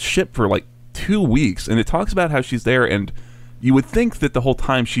on the ship for like 2 weeks, and it talks about how she's there, and you would think that the whole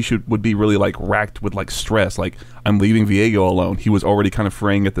time she would be really like racked with like stress, like I'm leaving Viego alone. He was already kind of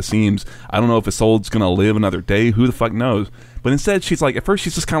fraying at the seams. I don't know if Isolde's gonna live another day. Who the fuck knows? But instead, she's like, at first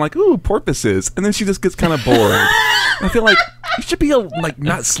she's just kind of like, ooh, porpoises, and then she just gets kind of bored. I feel like you should be like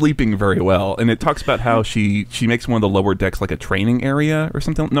not sleeping very well. And it talks about how she makes one of the lower decks like a training area or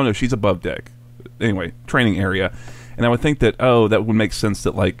something. No, she's above deck. Anyway, training area. And I would think that that would make sense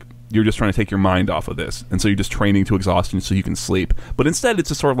that like you're just trying to take your mind off of this, and so you're just training to exhaustion so you can sleep. But instead, it's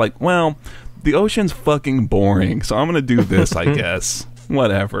just sort of like, well, the ocean's fucking boring, so I'm gonna do this, I guess.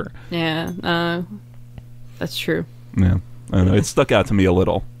 Whatever. Yeah, that's true. Yeah. I don't know. It stuck out to me a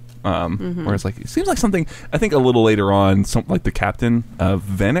little. Where it's like, it seems like something, I think a little later on, like the captain of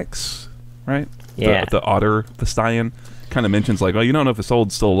Venix, right? Yeah. The otter, the stallion, kind of mentions like, oh, you don't know if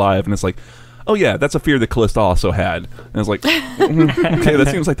Isolde's still alive. And it's like, oh yeah, that's a fear that Callista also had. And it's like, okay, that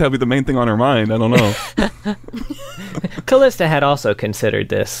seems like that would be the main thing on her mind. I don't know. Callista had also considered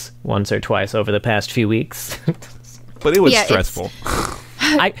this once or twice over the past few weeks. But it was stressful.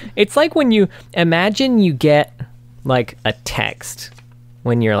 It's like when you imagine you get like a text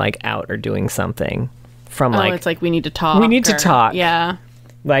when you're like out or doing something from like it's like we need to talk. We need to talk. Yeah.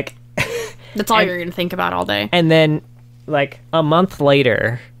 Like that's all you're gonna think about all day. And then like a month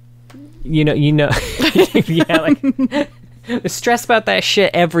later, you know yeah, like stress about that shit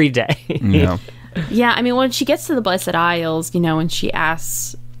every day. Yeah. Yeah, I mean when she gets to the Blessed Isles, and she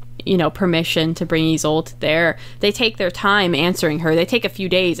asks permission to bring Isolde there, they take their time answering her. They take a few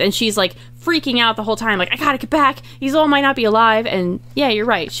days, and she's like freaking out the whole time, like, I gotta get back, Isolde might not be alive. And yeah, you're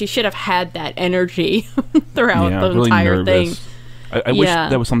right, she should have had that energy throughout the really entire nervous thing. I wish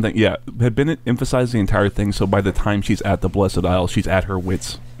that was something had been emphasized the entire thing, so by the time she's at the Blessed Isle, she's at her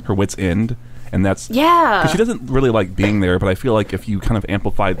wits end, and that's because she doesn't really like being there. But I feel like if you kind of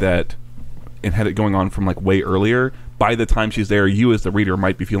amplified that and had it going on from like way earlier, by the time she's there, you as the reader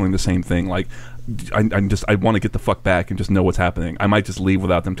might be feeling the same thing. Like, I want to get the fuck back and just know what's happening. I might just leave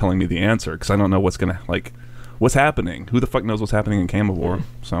without them telling me the answer because I don't know what's happening. Who the fuck knows what's happening in Camivore?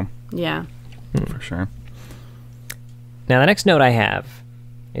 So yeah, for sure. Now the next note I have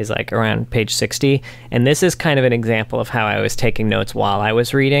is like around page 60, and this is kind of an example of how I was taking notes while I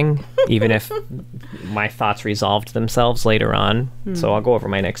was reading, even if my thoughts resolved themselves later on. So I'll go over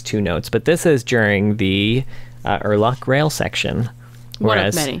my next 2 notes, but this is during the Urlach rail section,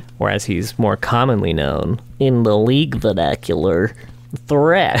 whereas he's more commonly known in the League vernacular,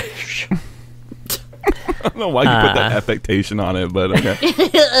 Thresh. I don't know why you put that affectation on it, but okay.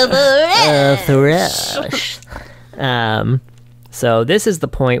 Thresh. So this is the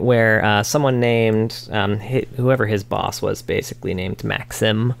point where someone named, whoever his boss was, basically named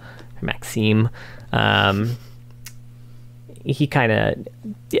Maxime. He kind of,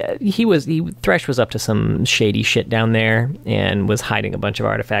 Thresh was up to some shady shit down there and was hiding a bunch of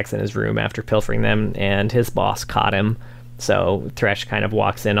artifacts in his room after pilfering them, and his boss caught him. So Thresh kind of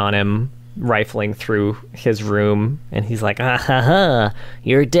walks in on him, rifling through his room, and he's like, ah ha ha,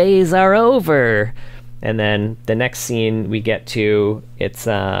 your days are over. And then the next scene we get to, it's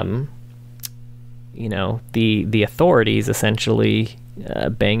the authorities essentially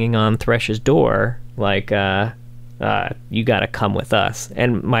banging on Thresh's door, like, you got to come with us.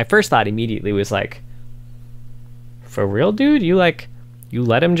 And my first thought immediately was like, for real, dude? You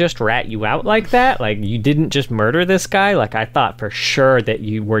let him just rat you out like that? Like, you didn't just murder this guy? Like, I thought for sure that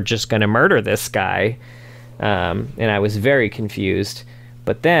you were just going to murder this guy. And I was very confused.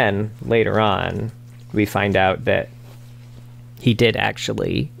 But then, later on, we find out that he did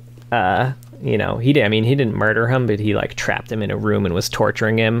actually, he didn't murder him, but he, like, trapped him in a room and was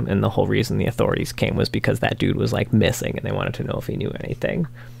torturing him. And the whole reason the authorities came was because that dude was, like, missing, and they wanted to know if he knew anything.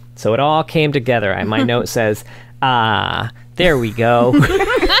 So it all came together. My note says, there we go.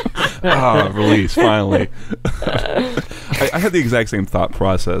 Release, finally. I had the exact same thought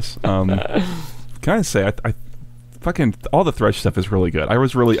process. Can I say, I fucking, all the Thresh stuff is really good. I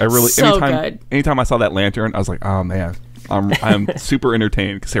really, so good. Anytime I saw that lantern, I was like, oh man, I'm super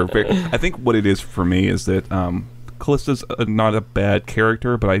entertained, because I think what it is for me is that Callista's not a bad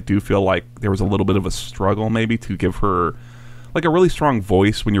character, but I do feel like there was a little bit of a struggle maybe to give her like a really strong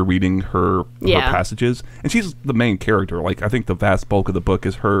voice when you're reading her passages, and she's the main character. Like, I think the vast bulk of the book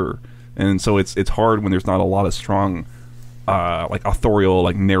is her, and so it's hard when there's not a lot of strong like authorial,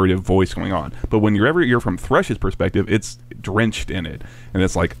 like narrative voice going on. But when you're from Thresh's perspective, it's drenched in it, and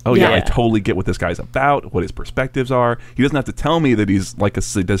it's like, oh yeah, I totally get what this guy's about, what his perspectives are. He doesn't have to tell me that he's like a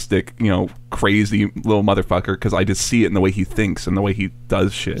sadistic, crazy little motherfucker, because I just see it in the way he thinks and the way he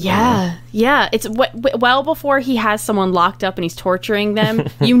does shit. Yeah, it's well before he has someone locked up and he's torturing them.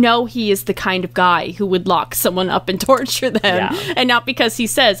 He is the kind of guy who would lock someone up and torture them, and not because he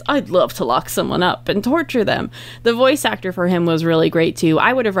says, I'd love to lock someone up and torture them. The voice actor for him was really great too.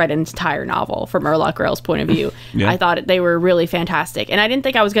 I would have read an entire novel from Urlach Rail's point of view. I thought they were really fantastic, and I didn't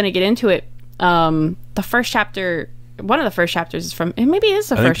think I was going to get into it. The first chapter, one of the first chapters is from, and maybe it is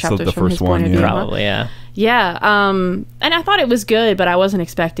the first chapter from his point of view. Probably, and I thought it was good, but I wasn't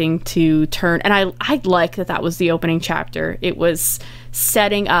expecting to turn, and I like that was the opening chapter. It was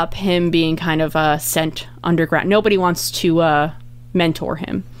setting up him being kind of sent underground. Nobody wants to mentor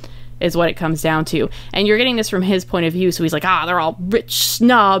him, is what it comes down to. And you're getting this from his point of view, so he's like, they're all rich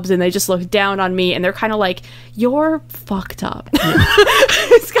snobs and they just look down on me, and they're kind of like, you're fucked up.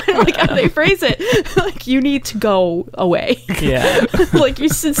 It's kind of like how they phrase it. Like, you need to go away. Yeah. Like, you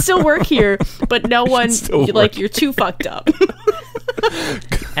should still work here, but no one, you're too fucked up.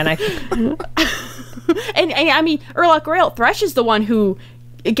 And I mean, Urlach Rail, Thresh is the one who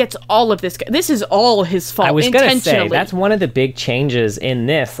gets all of this. This is all his fault. I was going to say, that's one of the big changes in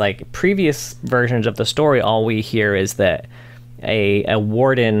this. Like, previous versions of the story, all we hear is that a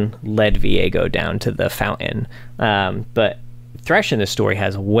warden led Viego down to the fountain. But Thresh in the story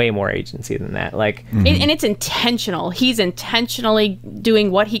has way more agency than that. Like, and it's intentional. He's intentionally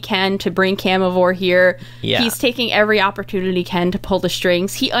doing what he can to bring Camivore here. He's taking every opportunity he can to pull the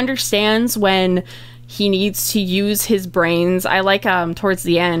strings. He understands when he needs to use his brains. I like towards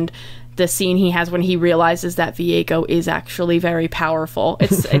the end the scene he has when he realizes that Viego is actually very powerful.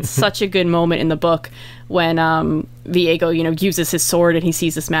 It's such a good moment in the book when Viego uses his sword and he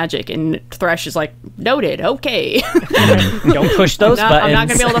sees this magic, and Thresh is like, noted, okay. Don't push those buttons. I'm not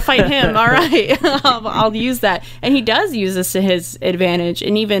gonna be able to fight him. All right. I'll use that. And he does use this to his advantage.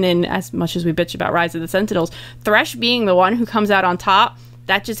 And even in, as much as we bitch about Rise of the Sentinels, Thresh being the one who comes out on top,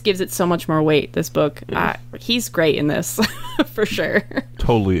 that just gives it so much more weight, this book. He's great in this, for sure.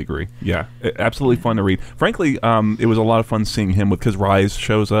 Totally agree. Yeah, absolutely fun to read. Frankly, it was a lot of fun seeing him because Rise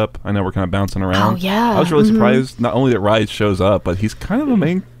shows up. I know we're kind of bouncing around. Oh, yeah. I was really surprised, not only that Rise shows up, but he's kind of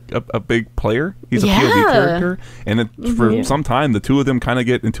a big player. He's a POV character. And for some time, the two of them kind of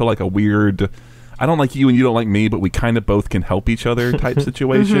get into like a weird, I don't like you and you don't like me, but we kind of both can help each other type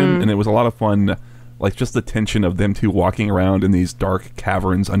situation. And it was a lot of fun. Like, just the tension of them two walking around in these dark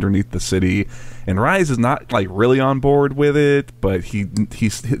caverns underneath the city, and Rise is not like really on board with it, but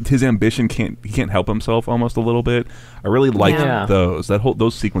his ambition can't help himself almost a little bit. I really liked those.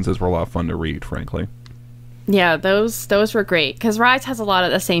 Those sequences were a lot of fun to read, frankly. Yeah, those were great, because Rise has a lot of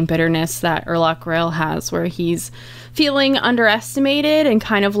the same bitterness that Urlach Rail has, where he's feeling underestimated and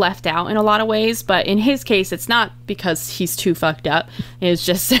kind of left out in a lot of ways. But in his case, it's not because he's too fucked up. It's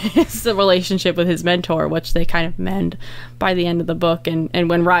just it's the relationship with his mentor, which they kind of mend by the end of the book. And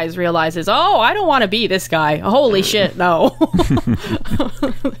when Rise realizes, I don't want to be this guy. Holy shit, no.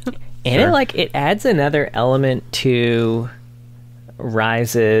 And it adds another element to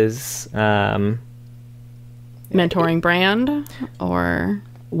Rise's mentoring brand, or...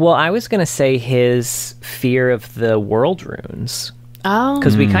 Well, I was going to say his fear of the world runes. Oh.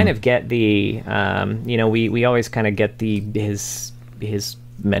 Because we kind of get the, we always kind of get his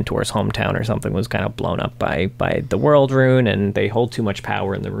mentor's hometown or something was kind of blown up by the world rune, and they hold too much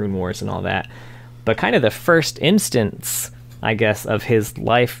power in the rune wars and all that. But kind of the first instance, I guess, of his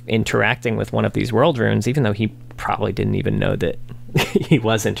life interacting with one of these world runes, even though he probably didn't even know that he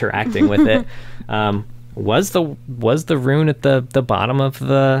was interacting with it, was the rune at the bottom of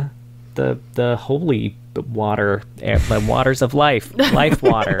the holy water, the waters of life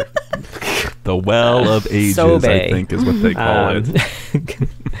water. The well of ages, Sobe. I think is what they call it.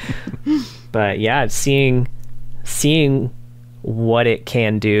 But yeah, seeing what it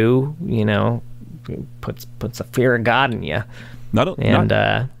can do, puts a fear of God in you. Not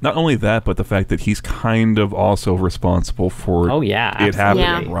only that, but the fact that he's kind of also responsible for it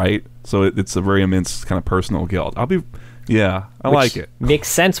happening, right? So it's a very immense kind of personal guilt. I like it. Makes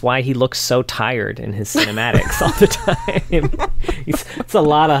sense why he looks so tired in his cinematics all the time. It's a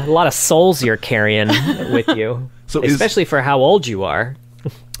lot of souls you're carrying with you, especially for how old you are.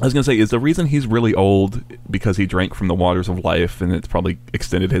 I was going to say, is the reason he's really old because he drank from the waters of life and it's probably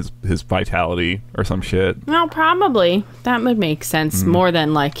extended his vitality or some shit? Well, probably. That would make sense more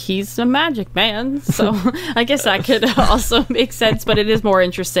than like he's a magic man. So I guess that could also make sense, but it is more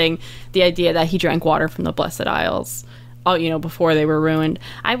interesting, the idea that he drank water from the Blessed Isles. Before they were ruined.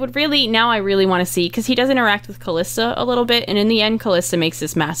 I really want to see, because he does interact with Callista a little bit, and in the end, Callista makes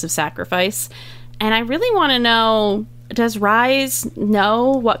this massive sacrifice. And I really want to know, does Rise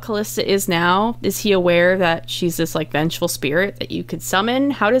know what Callista is now? Is he aware that she's this, like, vengeful spirit that you could summon?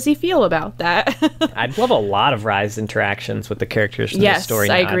 How does he feel about that? I'd love a lot of Rise interactions with the characters in the story.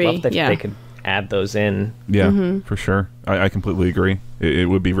 Yes, I agree. I'd love that they could add those in. Yeah, for sure. I completely agree.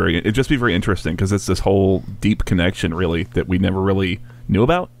 It'd just be very interesting, because it's this whole deep connection, really, that we never really knew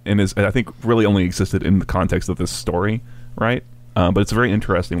about, and I think really only existed in the context of this story, right? But it's a very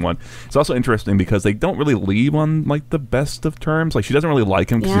interesting one. It's also interesting because they don't really leave on like the best of terms. Like, she doesn't really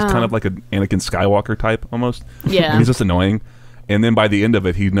like him because he's kind of like an Anakin Skywalker type almost. Yeah, and he's just annoying. And then by the end of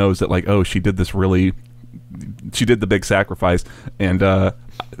it, he knows that like, oh, she did the big sacrifice, and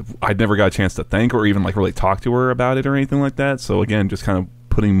I'd never got a chance to thank her or even like really talk to her about it or anything like that. So again, just kind of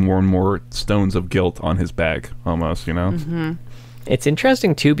putting more and more stones of guilt on his back almost, It's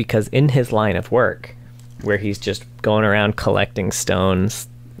interesting too, because in his line of work, where he's just going around collecting stones,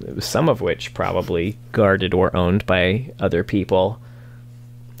 some of which probably guarded or owned by other people,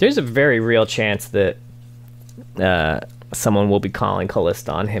 there's a very real chance that someone will be calling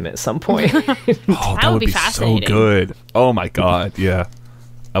Callista on him at some point. That would be so good. Oh my god, yeah.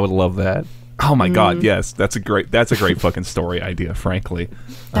 I would love that. Oh my god, yes. That's a great fucking story idea, frankly.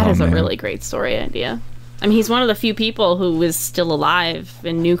 That is a really great story idea. I mean, he's one of the few people who was still alive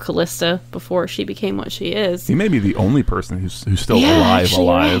and knew Callista before she became what she is. He may be the only person who's still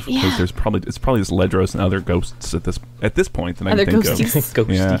alive, because it's probably just Ledros and other ghosts at this point that I can think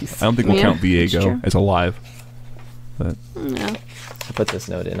of. Yeah, I don't think we'll count Viego as alive. But I put this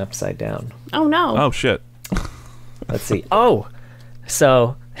note in upside down. Oh no! Oh shit! Let's see. Oh,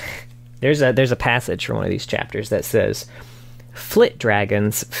 so there's a passage from one of these chapters that says, "Flit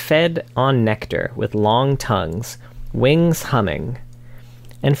dragons fed on nectar with long tongues, wings humming."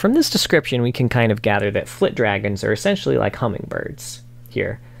 And from this description, we can kind of gather that flit dragons are essentially like hummingbirds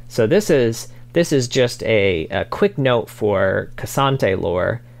here. So this is just a quick note for Cassante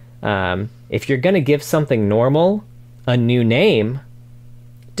lore. If you're going to give something normal a new name,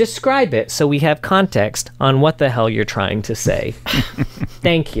 describe it so we have context on what the hell you're trying to say.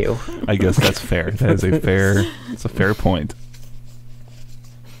 Thank you. I guess that's fair. That is it's a fair point.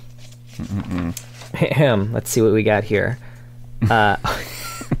 Let's see what we got here. I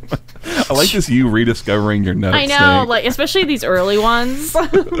like this, you rediscovering your notes. I know, like especially these early ones.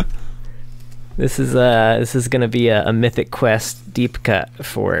 This is gonna be a Mythic Quest deep cut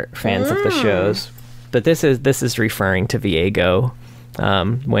for fans of the shows. But this is referring to Viego,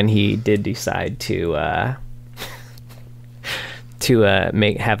 when he did decide to have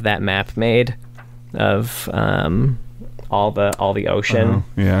that map made of all the ocean.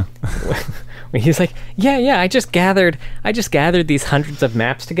 Yeah. He's like, yeah, I just gathered these hundreds of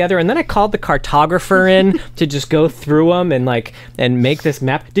maps together, and then I called the cartographer in to just go through them and make this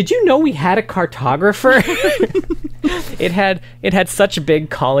map. Did you know we had a cartographer? It had such big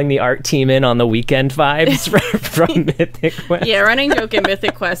calling the art team in on the weekend vibes from Mythic Quest. Yeah, running joke in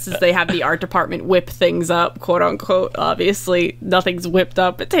Mythic Quest is they have the art department whip things up, quote unquote. Obviously, nothing's whipped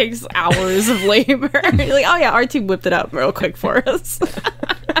up. It takes hours of labor. You're like, oh yeah, our team whipped it up real quick for us.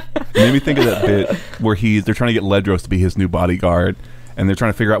 Made me think of that bit where they're trying to get Ledros to be his new bodyguard, and they're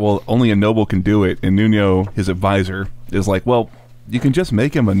trying to figure out, well, only a noble can do it. And Nuno, his advisor, is like, well, you can just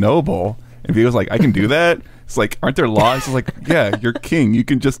make him a noble. And Viego's like, I can do that? It's like, aren't there laws? It's like, yeah, you're king. You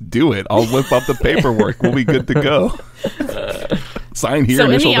can just do it. I'll whip up the paperwork. We'll be good to go. Sign here. So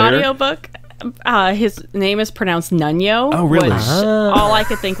in the there. audiobook, his name is pronounced Nunyo. Oh, really? All I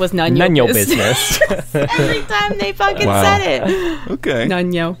could think was Nunyo, Nunyo business. Every time they fucking said it. Okay.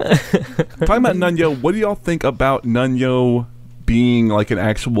 Nunyo. Talking about Nunyo, what do y'all think about Nunyo being like an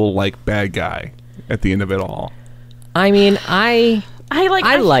actual like bad guy at the end of it all? I mean, I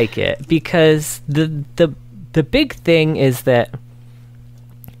like it because the big thing is that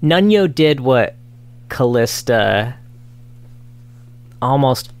Nunyo did what Callista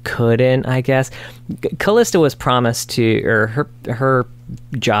almost couldn't, I guess. Callista was promised to, or her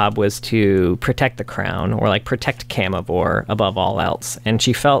job was to protect the crown, or like protect Camivore above all else, and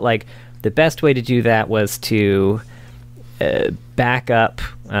she felt like the best way to do that was to back up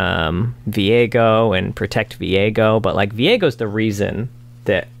Viego and protect Viego, but like Viego's the reason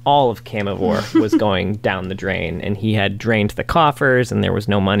that all of Camivore was going down the drain, and he had drained the coffers and there was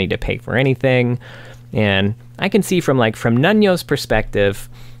no money to pay for anything. And I can see from Nunyo's perspective,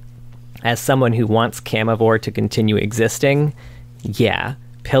 as someone who wants Camivore to continue existing, yeah,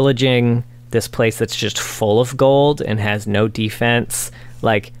 pillaging this place that's just full of gold and has no defense,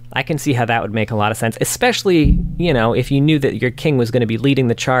 like, I can see how that would make a lot of sense, especially, you know, if you knew that your king was going to be leading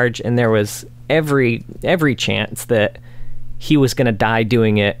the charge and there was every chance that he was going to die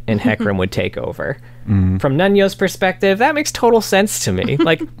doing it and Hecarim would take over. Mm-hmm. From Nunyo's perspective, that makes total sense to me.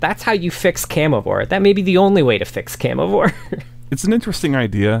 Like, that's how you fix Camivore. That may be the only way to fix Camivore. It's an interesting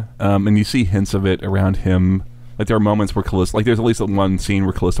idea, and you see hints of it around him. Like, there are moments where Callista, like, there's at least one scene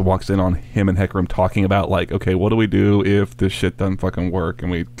where Callista walks in on him and Hecarim talking about, like, okay, what do we do if this shit doesn't fucking work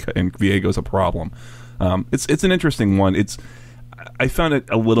and Viego's a problem? It's an interesting one. I found it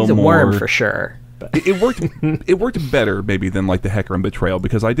a little He's a more worm for sure. It worked. It worked better maybe than like the Hecarim betrayal,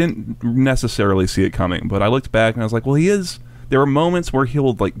 because I didn't necessarily see it coming. But I looked back and I was like, well, there are moments where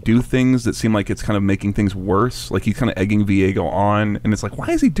he'll like do things that seem like it's kind of making things worse. Like he's kind of egging Viego on, and it's like, why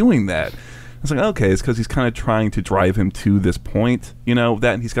is he doing that? It's like, okay, it's because he's kind of trying to drive him to this point. You know,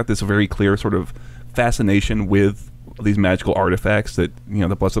 that he's got this very clear sort of fascination with these magical artifacts that, you know,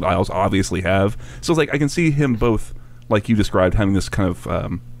 the Blessed Isles obviously have. So it's like I can see him both, like you described, having this kind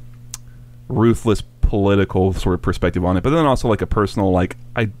of ruthless political sort of perspective on it, but then also like a personal, like,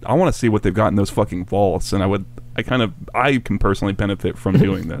 I want to see what they've got in those fucking vaults, and I can personally benefit from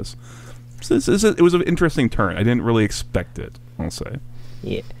doing this. So it was an interesting turn. I didn't really expect it, I'll say.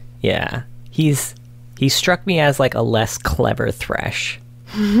 Yeah. He struck me as like a less clever Thresh.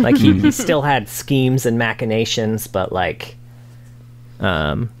 Like he still had schemes and machinations, but like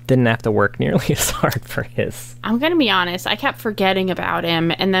didn't have to work nearly as hard for his. I'm gonna be honest, I kept forgetting about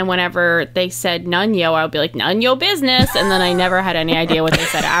him, and then whenever they said Nunyo, I would be like, Nunyo business, and then I never had any idea what they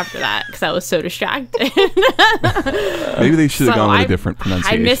said after that because I was so distracted. Maybe they should have gone with a different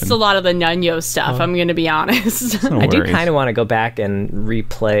pronunciation. I missed a lot of the Nunyo stuff, I'm gonna be honest. No I do worries. kind of want to go back and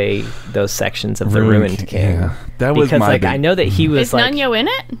replay those sections of the Ruined King. Yeah, that was because I know that he was Is Nunyo in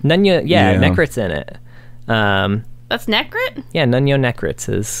it? Nunyo, yeah, Necrit's in it. That's Necrit? Yeah, Nunyo Necrit's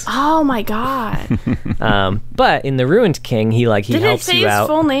is. Oh my god. But in the Ruined King, he helps you out. Did it say his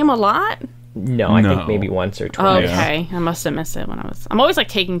full name a lot? No, I think maybe once or twice. Okay, I must have missed it when I'm always like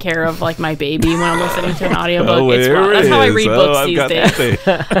taking care of like my baby when I'm listening to an audiobook. That's how I read books these days.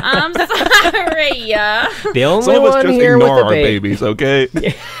 I'm sorry. The only some of us one just here ignore with our babies, okay?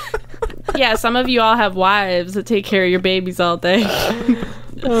 Yeah, some of you all have wives that take care of your babies all day.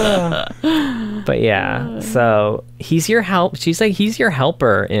 But yeah, so he's your help. He's your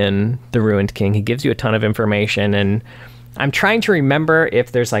helper in the Ruined King. He gives you a ton of information, and I'm trying to remember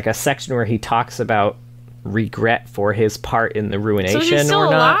if there's like a section where he talks about regret for his part in the Ruination so is he still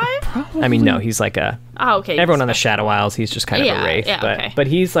or not. Alive? Probably. I mean, no, he's like okay. Everyone on the Shadow Isles, he's just kind of a wraith, but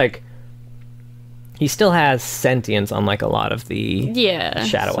he's like, he still has sentience, unlike a lot of the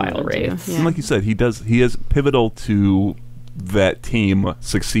Shadow Isle wraiths. And like you said, he is pivotal to that team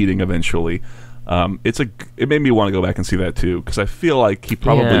succeeding eventually. It made me want to go back and see that too, because I feel like he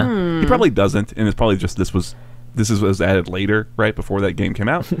probably doesn't, and it's probably just this was added later, right before that game came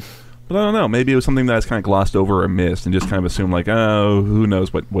out. But I don't know, maybe it was something that I was kind of glossed over or missed, and just kind of assumed like, oh, who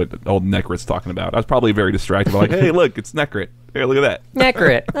knows what old Necrit's talking about. I was probably very distracted by like, hey, look, it's Necrit. Hey, look at that.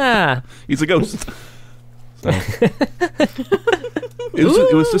 Necrit. He's a ghost. So.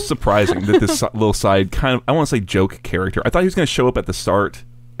 It was just surprising that this little side kind of, I want to say joke character. I thought he was going to show up at the start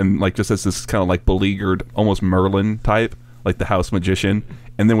and like just as this kind of like beleaguered, almost Merlin type, like the house magician,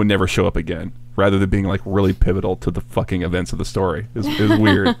 and then would never show up again, rather than being like really pivotal to the fucking events of the story. It was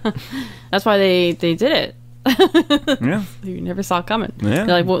weird. That's why they did it. Yeah, you never saw it coming. Yeah,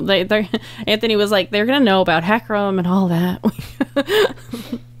 they're like, well, Anthony was like, they're gonna know about Hecarim and all that.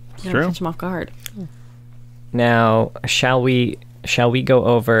 It's true. Catch him off guard. Now, shall we shall we go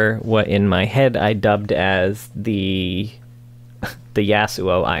over what in my head I dubbed as the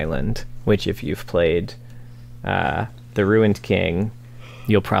Yasuo Island, which if you've played The Ruined King,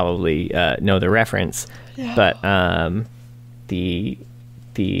 you'll probably know the reference. Yeah. But the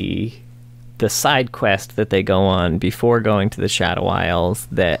side quest that they go on before going to the Shadow Isles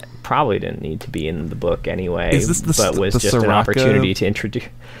that probably didn't need to be in the book anyway, but was just an opportunity to introduce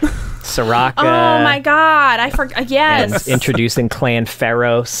Soraka. Oh my god, I forgot. Yes. Introducing Clan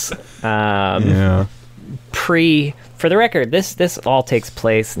Pharos. Yeah. For the record, this all takes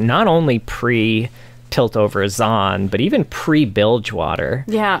place not only pre Tilt Over Zon, but even pre Bilgewater.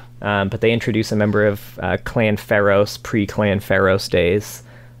 Yeah. But they introduce a member of Clan Pharos, pre-Clan Pharos days.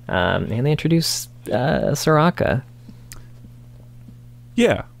 And they introduce Soraka.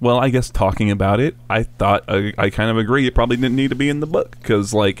 Yeah, well, I guess talking about it, I thought I kind of agree. It probably didn't need to be in the book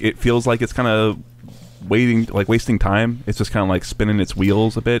because, like, it feels like it's kind of wasting time. It's just kind of like spinning its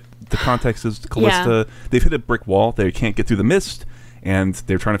wheels a bit. The context is Callista. Yeah. They've hit a brick wall. They can't get through the mist, and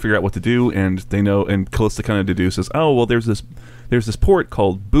they're trying to figure out what to do. And they know. And Callista kind of deduces, oh, well, there's this port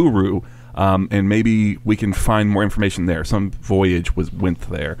called Buru. And maybe we can find more information there. Some voyage went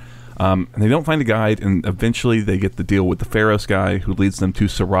there. And they don't find a guide, and eventually they get the deal with the Pharos guy who leads them to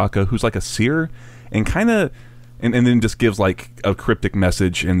Soraka, who's like a seer, and and then just gives like a cryptic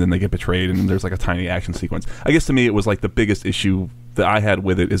message, and then they get betrayed, and then there's like a tiny action sequence. I guess to me it was like the biggest issue that I had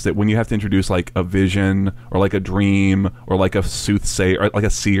with it is that when you have to introduce like a vision or like a dream or like a soothsayer or like a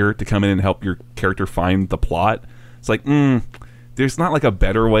seer to come in and help your character find the plot, it's like, there's not like a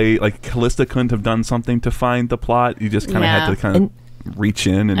better way. Like Callista couldn't have done something to find the plot. You just kind of had to kind of reach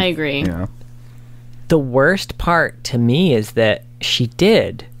in. And, I agree. Yeah. The worst part to me is that she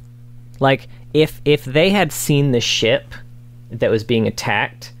did. Like if they had seen the ship that was being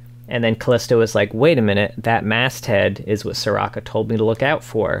attacked, and then Callista was like, "Wait a minute, that masthead is what Soraka told me to look out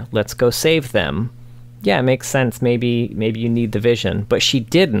for. Let's go save them." Yeah, it makes sense. Maybe you need the vision, but she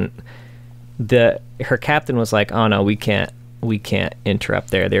didn't. Her captain was like, "Oh no, we can't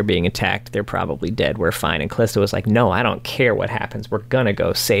interrupt there. They're being attacked. They're probably dead. We're fine." And Callista was like, "No, I don't care what happens. We're gonna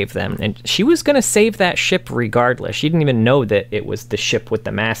go save them." And she was gonna save that ship regardless. She didn't even know that it was the ship with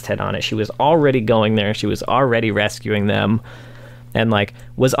the masthead on it. She was already going there. She was already rescuing them, and like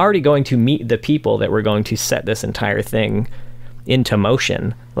was already going to meet the people that were going to set this entire thing into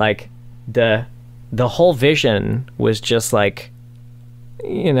motion. Like the whole vision was just like,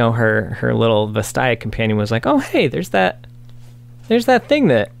 you know, her little Vastaya companion was like, "Oh hey, there's that thing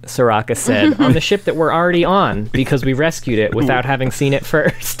that Soraka said on the ship that we're already on because we rescued it without having seen it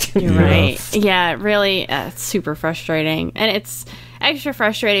first." You're right. Yeah, really, it's super frustrating. And it's extra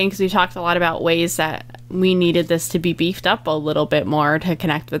frustrating because we talked a lot about ways that we needed this to be beefed up a little bit more to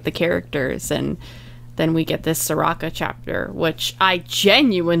connect with the characters. And then we get this Soraka chapter, which I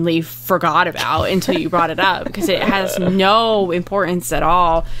genuinely forgot about until you brought it up because it has no importance at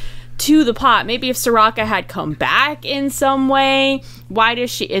all to the plot. Maybe if Soraka had come back in some way, why does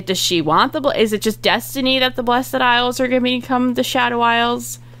she want is it just destiny that the Blessed Isles are going to become the Shadow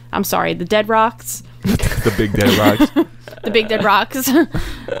Isles? I'm sorry, the Dead Rocks. The big dead rocks. The big dead rocks.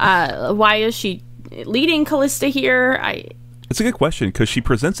 Why is she leading Callista here? It's a good question because she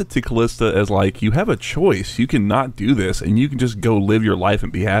presents it to Callista as like, you have a choice. You can not do this, and you can just go live your life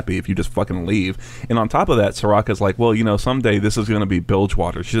and be happy if you just fucking leave. And on top of that, Soraka's like, well, you know, someday this is going to be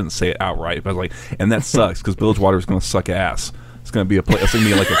Bilgewater. She didn't say it outright, but I was like, and that sucks because Bilgewater is going to suck ass. It's going to be it's going to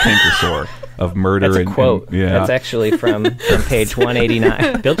be like a canker sore of murder. That's a quote. And, yeah. That's actually from page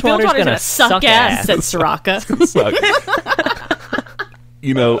 189. Bilgewater's going to suck ass, said Soraka. It's gonna suck.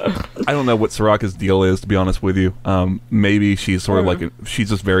 You know, I don't know what Soraka's deal is, to be honest with you. Maybe she's sort of like,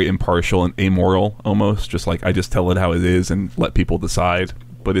 she's just very impartial and amoral, almost. Just like, I just tell it how it is and let people decide.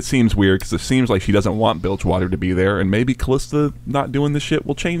 But it seems weird, because it seems like she doesn't want Bilgewater to be there, and maybe Callista not doing the shit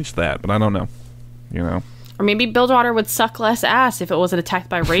will change that, but I don't know. You know? Or maybe Bilgewater would suck less ass if it wasn't attacked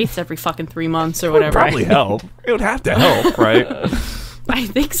by wraiths every fucking 3 months or whatever. It would probably help. It would have to help, right? I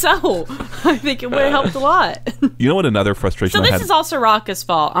think so. I think it would have helped a lot. You know what another frustration I had? So this is all Soraka's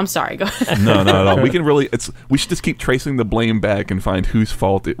fault. I'm sorry, go ahead. No, not at all. We should just keep tracing the blame back and find whose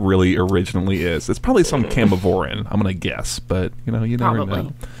fault it really originally is. It's probably some Camavoran, I'm going to guess, but you know, you never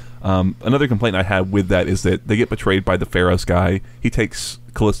know. Another complaint I had with that is that they get betrayed by the Pharos guy. He takes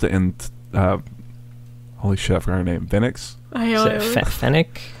Callista and holy shit, I forgot her name. Venix?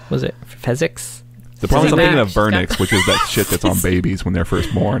 Fennec? Was it Fezix? The problem is I'm thinking of Vernix, which is that shit that's on babies when they're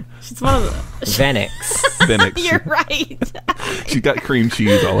first born. She's one of the... Venix. Venix. You're right. She's got cream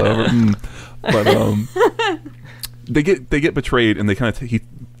cheese all over. But they get betrayed, and they kind of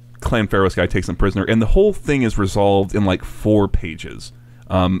Clanferros guy takes them prisoner, and the whole thing is resolved in like 4 pages.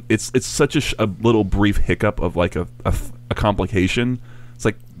 It's such a little brief hiccup of like a complication. It's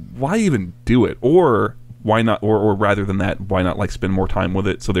like, why even do it? Or why not? Or rather than that, why not like spend more time with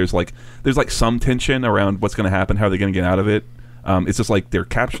it? So there's like some tension around what's going to happen, how they're going to get out of it. It's just like they're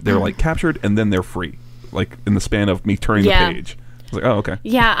captured and then they're free, like in the span of me turning the page. I was like, oh, okay.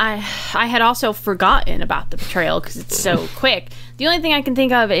 Yeah, I had also forgotten about the betrayal because it's so quick. The only thing I can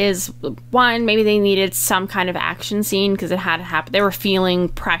think of is, one, maybe they needed some kind of action scene because it had to happen. They were feeling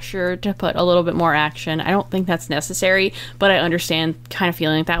pressure to put a little bit more action. I don't think that's necessary, but I understand kind of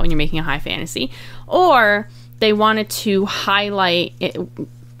feeling like that when you're making a high fantasy. Or they wanted to highlight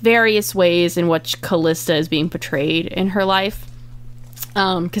various ways in which Callista is being portrayed in her life.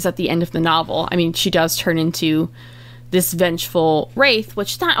 Because at the end of the novel, I mean, she does turn into this vengeful wraith,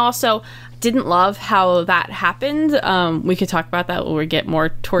 which I also didn't love how that happened. We could talk about that when we get more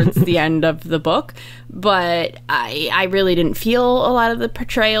towards the end of the book, but I really didn't feel a lot of the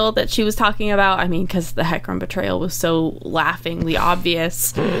portrayal that she was talking about. I mean, because the Hecarim betrayal was so laughingly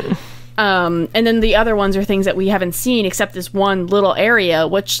obvious. And then the other ones are things that we haven't seen except this one little area,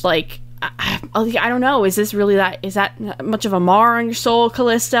 which, like, I don't know. Is that much of a mar on your soul,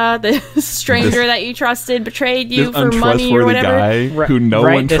 Callista? The stranger that you trusted betrayed you for money or whatever. Guy who no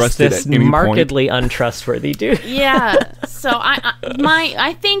one trusted at any markedly point. Untrustworthy dude. Yeah. So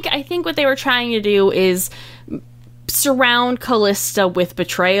I think what they were trying to do is surround Callista with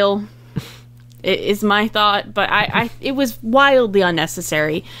betrayal. Is my thought, but it was wildly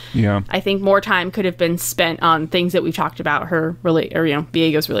unnecessary. Yeah, I think more time could have been spent on things that we've talked about,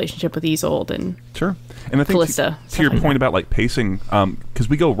 Viego's relationship with Isolde and sure. And I think Callista, to your point about like pacing, because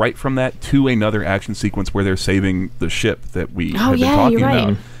we go right from that to another action sequence where they're saving the ship that we have been talking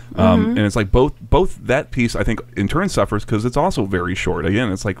about. And it's like both that piece I think in turn suffers because it's also very short.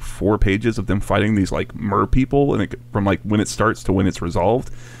 Again, it's like 4 pages of them fighting these like mer people, and from like when it starts to when it's resolved.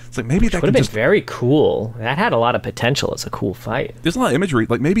 It's like maybe that would have been very cool. That had a lot of potential as a cool fight. There's a lot of imagery.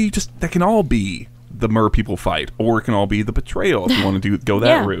 Like maybe that can all be the mer people fight, or it can all be the betrayal if you want to go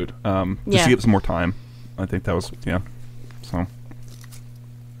that route. Just to give some more time. I think that was So I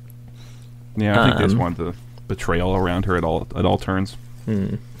think they just wanted the betrayal around her at all turns.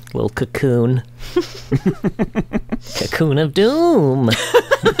 Little cocoon. Cocoon of Doom.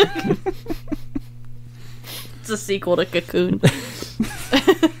 It's a sequel to Cocoon.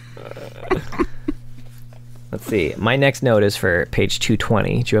 Let's see. My next note is for page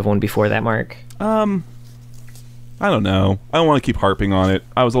 220. Do you have one before that, Mark? I don't know. I don't want to keep harping on it.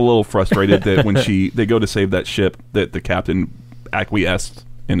 I was a little frustrated that when they go to save that ship, that the captain acquiesced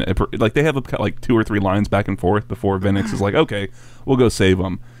in it. Like they have like 2 or 3 lines back and forth before Vinix is like, okay, we'll go save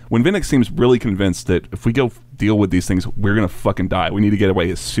them. When Vinix seems really convinced that if we go deal with these things, we're gonna fucking die. We need to get away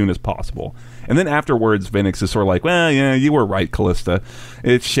as soon as possible. And then afterwards, Vinix is sort of like, well, yeah, you were right, Callista.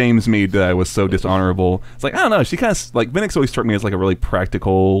 It shames me that I was so dishonorable. It's like, I don't know. She kind of, like, Vinix always struck me as like a really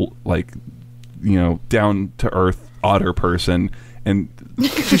practical, like, down to earth, otter person. And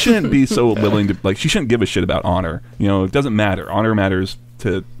she shouldn't be so willing to, like, she shouldn't give a shit about honor. It doesn't matter. Honor matters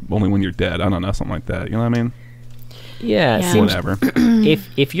to only when you're dead. I don't know, something like that. You know what I mean? Yeah, it seems, whatever.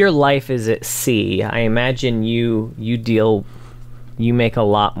 If your life is at sea, I imagine you make a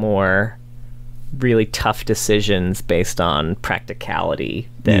lot more really tough decisions based on practicality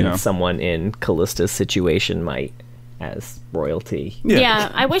than someone in Callista's situation might as royalty.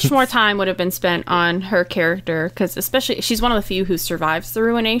 Yeah, I wish more time would have been spent on her character, because especially she's one of the few who survives the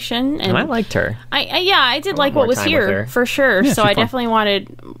Ruination, and I liked her. I did like what was here for sure. Yeah, so I definitely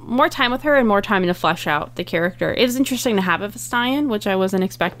wanted more time with her and more time to flesh out the character. It was interesting to have a Vestian, which I wasn't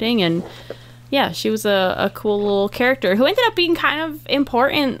expecting, and yeah, she was a cool little character who ended up being kind of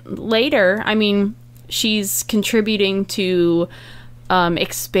important later. I mean, she's contributing to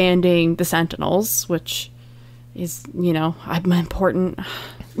expanding the Sentinels, which is, I'm important.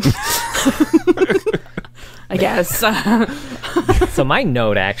 I guess. So my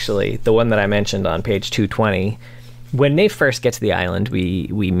note, actually, the one that I mentioned on page 220, when they first get to the island, we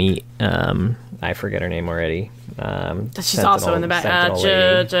meet, I forget her name already. She's also in the back.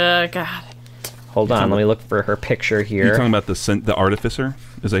 God. Hold on, let me look for her picture here. You're talking about the artificer?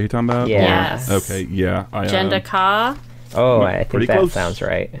 Is that who you're talking about? Yes. Okay, yeah. Jenda Ka. Oh, I think that close. sounds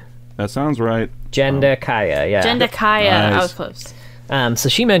right. That sounds right. Jenda Kaya, yeah. Jenda Kaya. Nice. I was close. So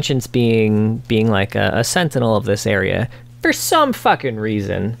she mentions being like a sentinel of this area for some fucking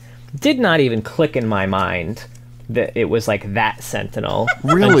reason. Did not even click in my mind that it was like that sentinel.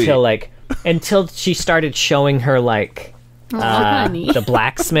 Really? Until she started showing her the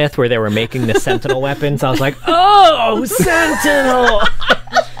blacksmith where they were making the sentinel weapons. I was like, oh, sentinel.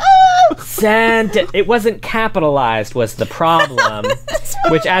 It wasn't capitalized was the problem.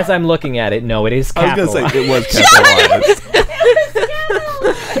 Which, as I'm looking at it, no, it is capitalized. I was going to say, it was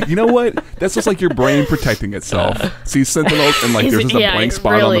capitalized. You know what? That's just like your brain protecting itself. See Sentinels and like there's just a blank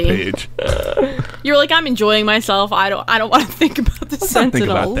spot on the page. You're like, I'm enjoying myself. I don't want to think about the Sentinels. Think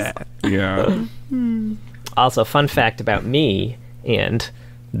about that. Yeah. Also, fun fact about me and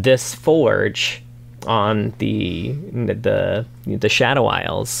this forge on the Shadow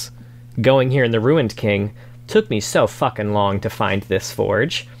Isles, going here in the Ruined King, took me so fucking long to find this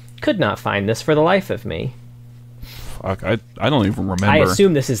forge. Could not find this for the life of me. Fuck, I don't even remember. I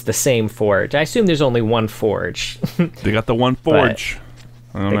assume this is the same forge. I assume there's only one forge. They got the one forge.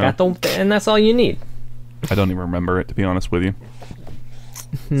 I don't know. And that's all you need. I don't even remember it, to be honest with you.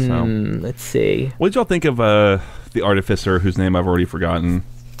 Let's see. What did y'all think of the artificer whose name I've already forgotten?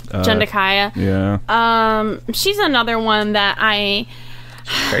 Jendikaya. Yeah. She's another one that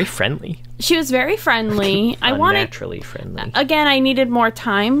Very friendly. She was very friendly. Unnaturally friendly. Again, I needed more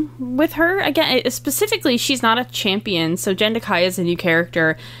time with her. Again, specifically, she's not a champion, so Jendikaya is a new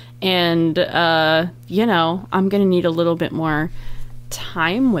character, and I'm gonna need a little bit more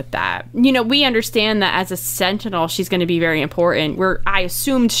time with that. We understand that as a Sentinel, she's going to be very important. I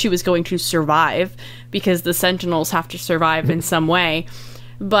assumed she was going to survive because the Sentinels have to survive in some way.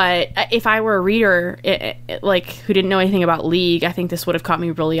 But if I were a reader, who didn't know anything about League, I think this would have caught me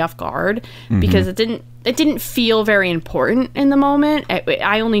really off guard because it didn't feel very important in the moment.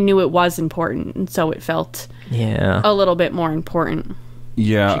 I only knew it was important, and so it felt a little bit more important.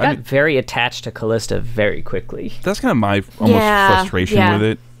 Yeah, she got very attached to Callista very quickly. That's kind of my frustration with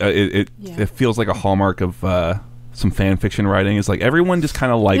it. It feels like a hallmark of some fan fiction writing. Is like everyone just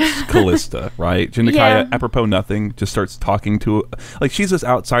kind of likes Callista, right? Jendikaya, apropos nothing, just starts talking to like she's this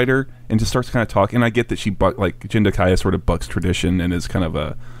outsider and just starts kind of talking. And I get that Jendikaya sort of bucks tradition and is kind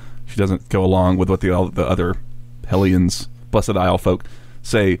of she doesn't go along with what the other Hellions, Blessed Isle folk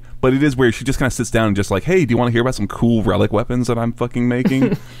say, but it is weird. She just kind of sits down and just like, hey, do you want to hear about some cool relic weapons that I'm fucking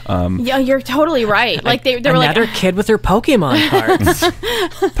making? Yeah, you're totally right. Like they were another kid with her Pokemon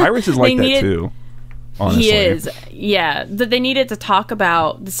cards. Tyrus is like that too. Honestly. He is, yeah. They needed to talk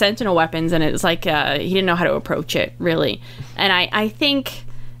about the Sentinel weapons, and it was like he didn't know how to approach it really. And I think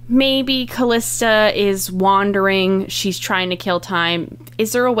maybe Callista is wandering. She's trying to kill time.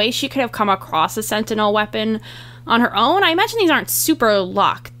 Is there a way she could have come across a Sentinel weapon on her own? I imagine these aren't super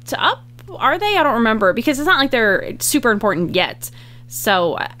locked up, are they? I don't remember, because it's not like they're super important yet.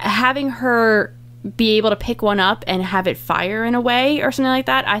 So having her be able to pick one up and have it fire in a way or something like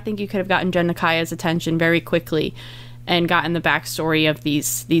that, I think you could have gotten Jendikaya's attention very quickly and gotten the backstory of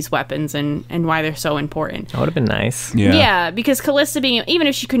these weapons and why they're so important. That would have been nice. Yeah, because Callista even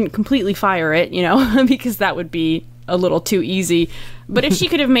if she couldn't completely fire it, because that would be a little too easy, but if she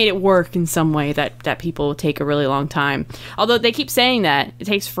could have made it work in some way that people will take a really long time. Although they keep saying that it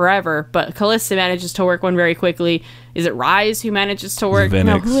takes forever, but Callista manages to work one very quickly. Is it Rise who manages to work? Venix.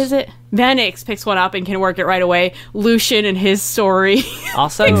 No, who is it? Venix picks one up and can work it right away. Lucian and his story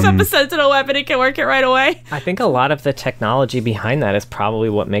also picks up a Sentinel weapon and can work it right away. I think a lot of the technology behind that is probably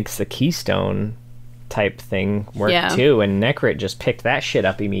what makes the Keystone type thing work too, and Necrit just picked that shit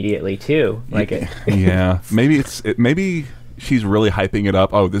up immediately too. Maybe she's really hyping it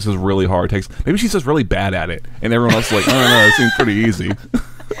up. Oh, this is really hard. Maybe she's just really bad at it, and everyone else is like, oh no, it seems pretty easy.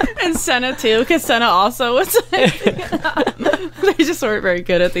 And Senna too, because Senna also was hyping it up. They just weren't very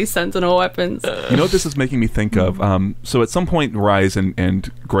good at these Sentinel weapons. You know what this is making me think of? So at some point, Rise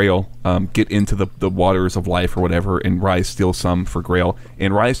and Grail get into the waters of life or whatever, and Rise steals some for Grail,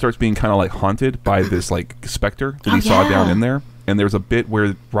 and Rise starts being kind of like haunted by this like specter that he saw down in there. And there's a bit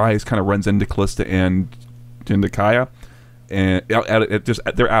where Rise kind of runs into Callista and Jendikaya, and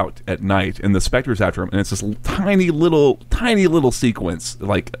they're out at night, and the specter's after him, and it's this tiny little sequence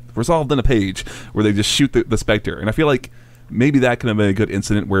like resolved in a page where they just shoot the specter. And I feel like maybe that could have been a good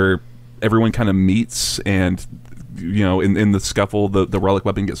incident where everyone kind of meets, and in the scuffle the relic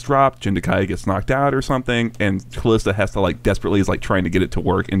weapon gets dropped, Jendikaya gets knocked out or something, and Callista has to like desperately is like trying to get it to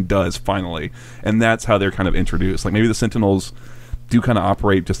work, and does finally. And that's how they're kind of introduced. Like maybe the Sentinels do kind of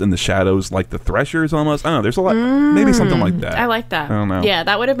operate just in the shadows like the Threshers almost. I don't know, there's a lot, maybe something like that. I like that. I don't know. Yeah,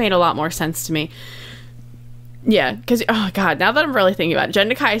 that would have made a lot more sense to me. Yeah, because, oh god, now that I'm really thinking about it,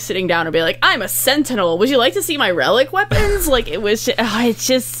 Jendikaya sitting down and be like, I'm a Sentinel, would you like to see my relic weapons? Like, it was just, it's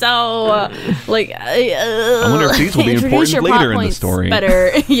just so, like, I wonder if these will be important later in the story.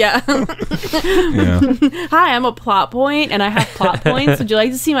 Better, yeah. Yeah. Hi, I'm a plot point, and I have plot points. Would you like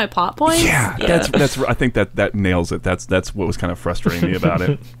to see my plot points? Yeah. That's I think that nails it. That's what was kind of frustrating me about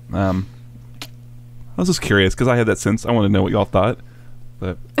it. I was just curious, because I had that sense. I want to know what y'all thought.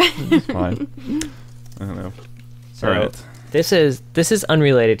 but it's fine. I don't know. So All right. this is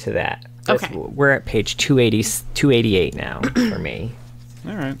unrelated to that. Okay. We're at page 288 now for me.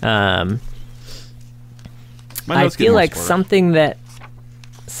 All right. I feel like something that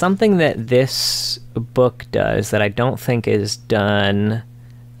this book does that I don't think is done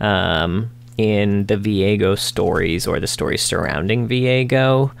in the Viego stories or the stories surrounding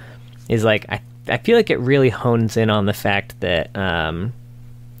Viego is like I feel like it really hones in on the fact that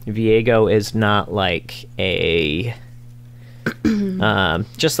Viego is not like a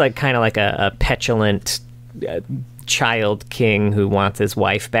just like kind of like a petulant child king who wants his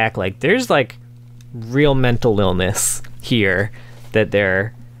wife back. Like there's like real mental illness here that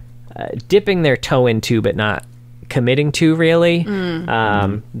they're dipping their toe into but not committing to really.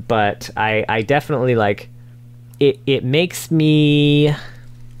 But I definitely like it makes me,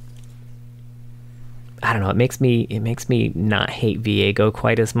 I don't know, it makes me not hate Viego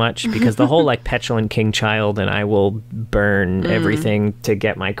quite as much because the whole like petulant king child and I will burn everything to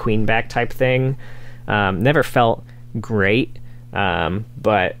get my queen back type thing never felt great.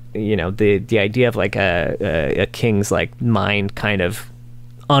 But you know, the idea of like a king's like mind kind of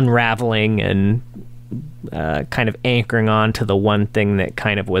unraveling and kind of anchoring on to the one thing that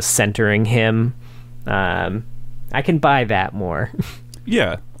kind of was centering him, I can buy that more.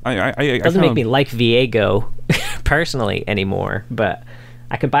 Yeah. It doesn't make me like Viego personally anymore, but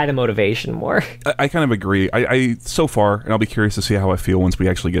I can buy the motivation more. I kind of agree. I so far, and I'll be curious to see how I feel once we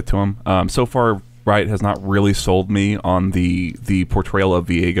actually get to him. So far, Riot has not really sold me on the portrayal of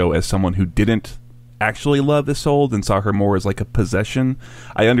Viego as someone who didn't actually love Isolde and saw her more as like a possession.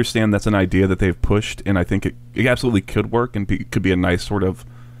 I understand that's an idea that they've pushed, and I think it absolutely could work and could be a nice sort of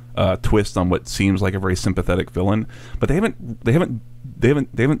twist on what seems like a very sympathetic villain. But they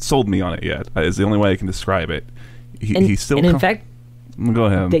haven't sold me on it yet. Is the only way I can describe it. He's still. And in fact, go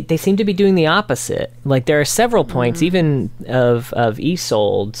ahead. They seem to be doing the opposite. Like there are several points, even of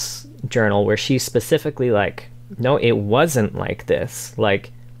Isolde's journal, where she's specifically like, "No, it wasn't like this.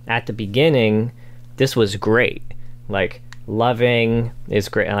 Like at the beginning, this was great. Like loving is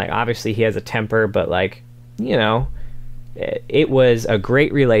great. And like obviously he has a temper, but like you know, it was a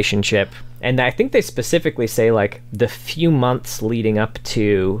great relationship." And I think they specifically say like the few months leading up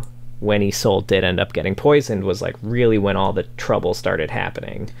to when Isolde did end up getting poisoned was like really when all the trouble started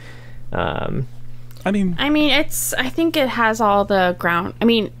happening. I think it has all the ground. I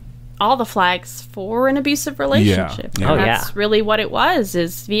mean, all the flags for an abusive relationship. Yeah. And that's really what it was.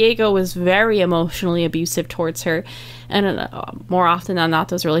 Is Viego was very emotionally abusive towards her, and more often than not,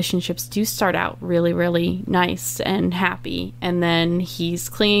 those relationships do start out really, really nice and happy, and then he's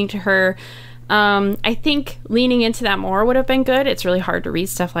clinging to her. I think leaning into that more would have been good. It's really hard to read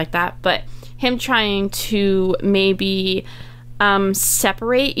stuff like that, but him trying to maybe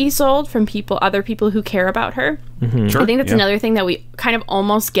separate Isolde from other people who care about her. Sure, I think that's another thing that we kind of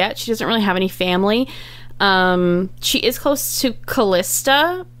almost get. She doesn't really have any family. She is close to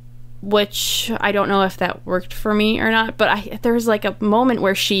Callista, which I don't know if that worked for me or not, but there's like a moment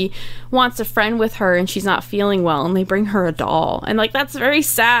where she wants a friend with her and she's not feeling well and they bring her a doll, and like that's very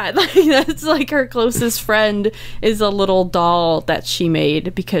sad. Like that's like her closest friend is a little doll that she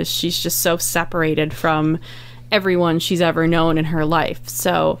made because she's just so separated from everyone she's ever known in her life.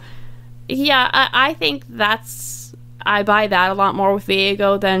 So yeah, I think I buy that a lot more with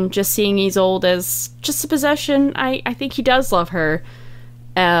Viego than just seeing Isolde as just a possession. I think he does love her.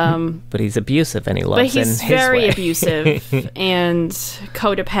 But he's abusive and he loves but he's in his very way. abusive and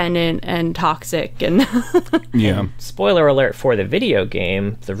codependent and toxic and Yeah. Spoiler alert for the video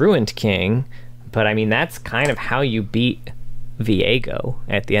game, The Ruined King, but I mean that's kind of how you beat Viego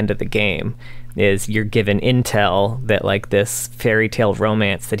at the end of the game, is you're given intel that like this fairy tale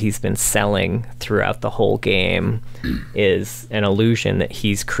romance that he's been selling throughout the whole game is an illusion that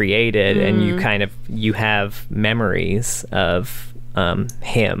he's created, and you have memories of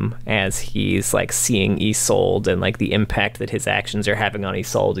him as he's like seeing Isolde and like the impact that his actions are having on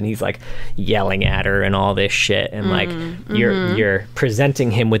Isolde, and he's like yelling at her and all this shit, and like you're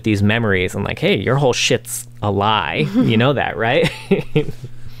presenting him with these memories and like, hey, your whole shit's a lie. You know that, right?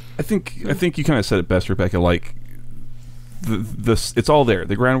 I think you kind of said it best, Rebecca. Like, it's all there.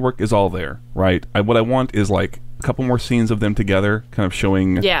 The groundwork is all there, right? What I want is like a couple more scenes of them together, kind of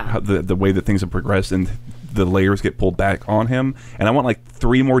showing how the way that things have progressed and the layers get pulled back on him. And I want like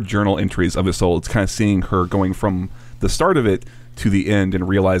 3 more journal entries of Isolde. It's kind of seeing her going from the start of it to the end and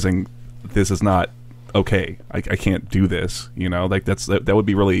realizing this is not okay. I can't do this. You know, like that would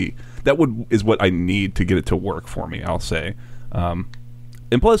be really is what I need to get it to work for me, I'll say.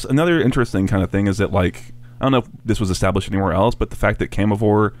 And plus, another interesting kind of thing is that, like, I don't know if this was established anywhere else, but the fact that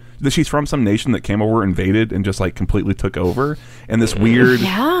that she's from some nation that Camivore invaded and just like completely took over, and this weird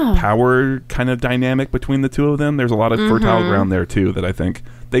power kind of dynamic between the two of them. There's a lot of fertile ground there too that I think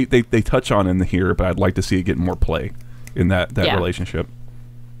they touch on in here, but I'd like to see it get more play in that relationship.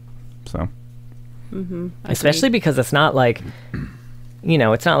 So, especially because it's not like,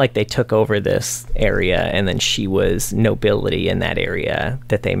 it's not like they took over this area and then she was nobility in that area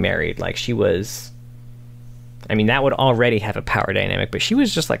that they married. Like she was, that would already have a power dynamic, but she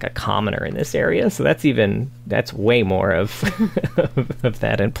was just like a commoner in this area. So that's way more of of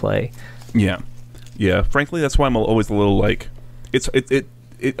that in play. Yeah. Yeah. Frankly, that's why I'm always a little like,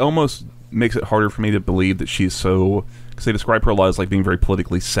 it almost makes it harder for me to believe that she's so, because they describe her a lot as like being very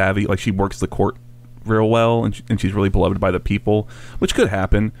politically savvy. Like she works the court real well, and she's really beloved by the people, which could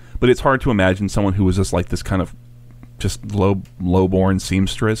happen, but it's hard to imagine someone who was just like this kind of just low-born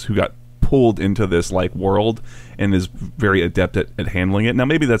seamstress who got pulled into this like world and is very adept at handling it. Now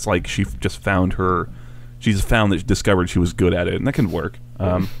maybe that's like she's discovered she was good at it, and that can work.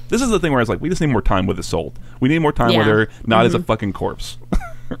 This is the thing where I was like, we just need more time with Isolde. We need more time with her, not as a fucking corpse.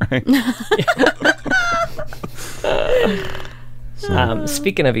 Right?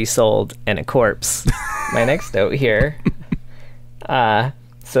 Speaking of Isolde and a corpse, my next note here.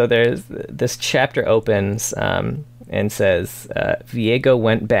 So there's this chapter opens and says, Viego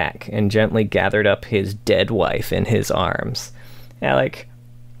went back and gently gathered up his dead wife in his arms. Yeah, like,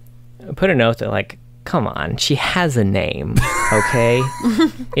 I put a note that, like, come on, she has a name, okay?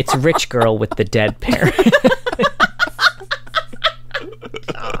 It's Rich Girl with the Dead Parent.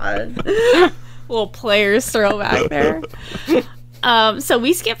 God. Little players throwback there. So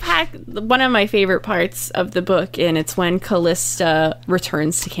we skip back one of my favorite parts of the book, and it's when Callista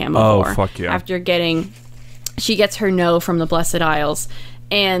returns to Camivore. Oh, fuck yeah. After she gets her no from the Blessed Isles,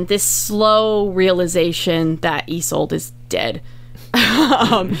 and this slow realization that Isolde is dead.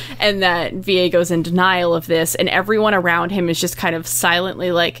 And that Viego's in denial of this, and everyone around him is just kind of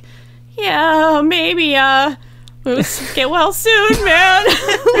silently like, yeah, maybe, get well soon, man.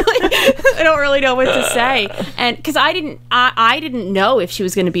 I don't really know what to say, and because I didn't know if she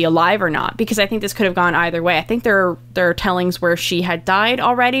was going to be alive or not, because I think this could have gone either way. I think there are tellings where she had died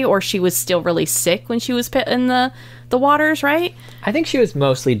already, or she was still really sick when she was put in the waters, right? I think she was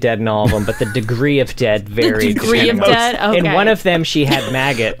mostly dead in all of them, but the degree of dead varied. The degree of dead? Okay. In one of them, she had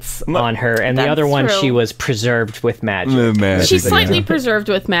maggots on her, and the other one, she was preserved with magic. She's slightly preserved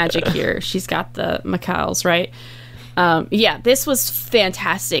with magic here. She's got the Macals, right? This was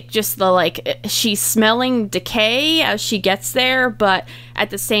fantastic. Just she's smelling decay as she gets there, but at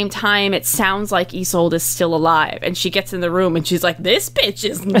the same time, it sounds like Isolde is still alive. And she gets in the room and she's like, this bitch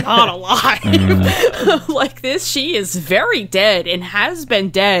is not alive. Like this, she is very dead and has been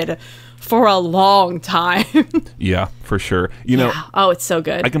dead for a long time. Yeah, for sure. You know, it's so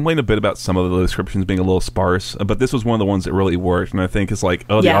good. I complain a bit about some of the descriptions being a little sparse, but this was one of the ones that really worked. And I think it's like,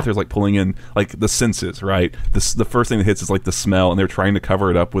 the author's like pulling in like the senses, right? The first thing that hits is like the smell, and they're trying to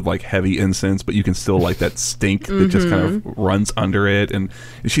cover it up with like heavy incense, but you can still like that stink that just kind of runs under it. And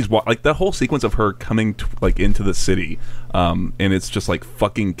she's like the whole sequence of her coming like into the city, and it's just like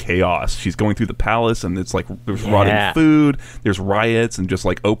fucking chaos. She's going through the palace, and it's like there's rotting food, there's riots, and just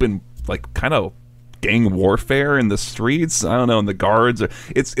like open like kind of gang warfare in the streets. I don't know, and the guards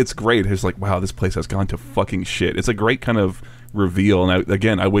it's great. It's like, wow, this place has gone to fucking shit. It's a great kind of reveal,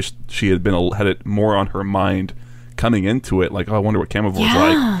 and I wish she had it more on her mind coming into it. Like, I wonder what Camivore's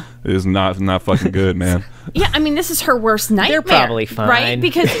like. It is not fucking good, man. Yeah, I mean, this is her worst nightmare. They're probably fine, right?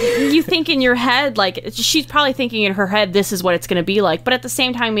 Because you think in your head, like, she's probably thinking in her head, this is what it's going to be like. But at the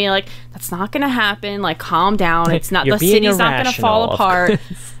same time, being like, that's not going to happen. Like, calm down. It's not. The city's not going to fall apart.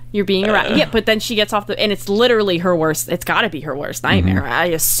 You're being around. Yeah, but then she gets off and it's literally her worst. It's got to be her worst nightmare. I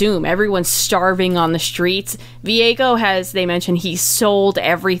assume everyone's starving on the streets. Viego they mentioned he sold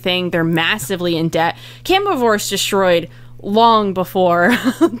everything. They're massively in debt. Camivore's destroyed long before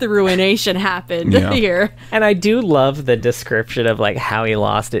the ruination happened here. And I do love the description of like how he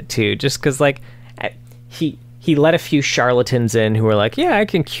lost it too, just because like he let a few charlatans in who were like, yeah, I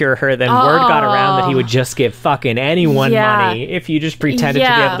can cure her. Then word got around that he would just give fucking anyone money if you just pretended to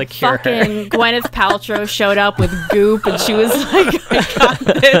be able to cure her. Gwyneth Paltrow showed up with goop, and she was like, I got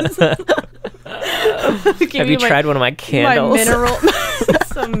this. Have you tried one of my candles?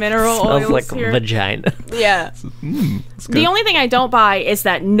 Some mineral oils like here. Vagina. Yeah. The only thing I don't buy is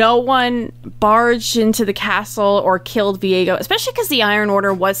that no one barged into the castle or killed Viego, especially because the Iron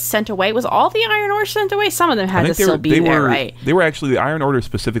Order was sent away. Was all the Iron Order sent away? Some of them had to still be there, right? They were actually, the Iron Order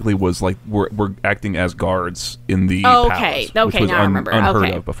specifically was like, were acting as guards in the palace. Okay, which was now I remember. Unheard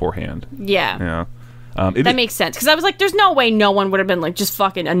of beforehand. Yeah. That makes sense, because I was like, there's no way no one would have been like just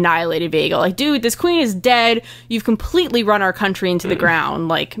fucking annihilated Viego. Like, dude, this queen is dead. You've completely run our country into the ground.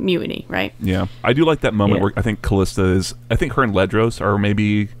 Like, mutiny, right? Yeah. I do like that moment where I think Callista is... I think her and Ledros are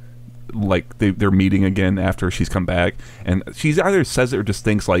maybe... like they're meeting again after she's come back, and she's either says it or just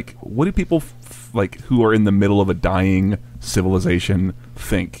thinks like, what do people like who are in the middle of a dying civilization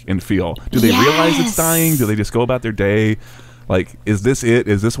think and feel? Do they realize it's dying? Do they just go about their day? Like, is this it?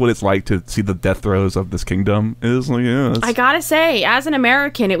 Is this what it's like to see the death throes of this kingdom? Is like, yeah, I gotta say, as an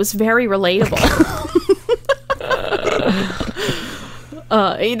American, it was very relatable.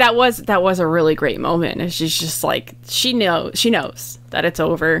 That was a really great moment. And she's just like, she knows that it's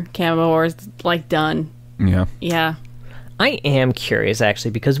over. Camivore is like done. Yeah. Yeah. I am curious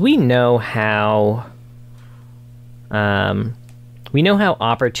actually, because we know how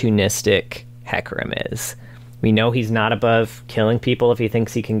opportunistic Hecarim is. We know he's not above killing people if he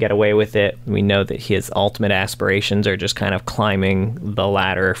thinks he can get away with it. We know that his ultimate aspirations are just kind of climbing the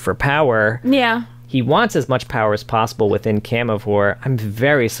ladder for power. Yeah. He wants as much power as possible within Camivore. I'm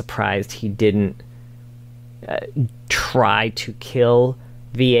very surprised he didn't try to kill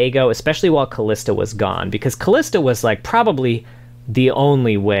Viego, especially while Callista was gone, because Callista was like probably the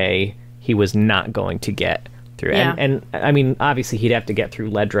only way he was not going to get through. Yeah. And I mean, obviously he'd have to get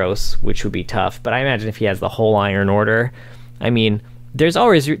through Ledros, which would be tough, but I imagine if he has the whole Iron Order, I mean, there's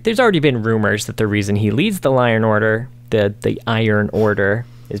already been rumors that the reason he leads the Iron Order, the Iron Order,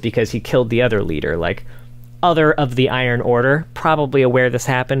 is because he killed the other leader. Like, other of the Iron Order probably aware this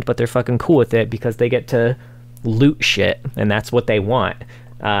happened, but they're fucking cool with it because they get to loot shit, and that's what they want.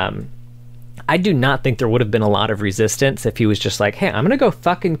 I do not think there would have been a lot of resistance if he was just like, hey, I'm gonna go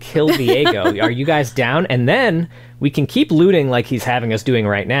fucking kill Viego. Are you guys down? And then we can keep looting like he's having us doing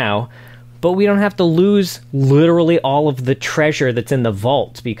right now, but we don't have to lose literally all of the treasure that's in the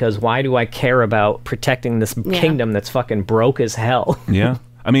vault, because why do I care about protecting this kingdom that's fucking broke as hell? Yeah.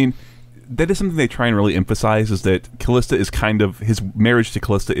 I mean, that is something they try and really emphasize, is that Callista is kind of... his marriage to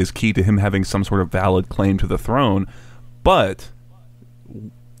Callista is key to him having some sort of valid claim to the throne, but...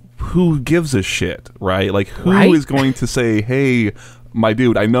 who gives a shit, right? Like, who is going to say, hey, my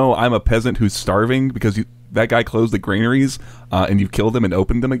dude, I know I'm a peasant who's starving because that guy closed the granaries and you've killed him and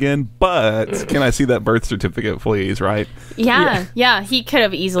opened them again, but can I see that birth certificate, please, right? Yeah, he could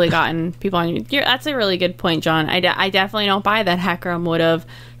have easily gotten people on you. That's a really good point, John. I definitely don't buy that Hecarim would have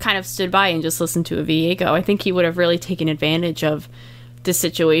kind of stood by and just listened to a Viego. I think he would have really taken advantage of this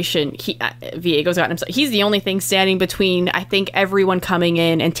situation. Viego's gotten himself. He's the only thing standing between, I think, everyone coming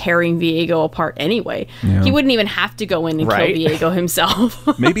in and tearing Viego apart anyway. Yeah. He wouldn't even have to go in and kill Viego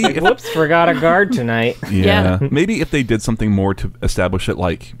himself. Maybe whoops, forgot a guard tonight. Yeah. Maybe if they did something more to establish it,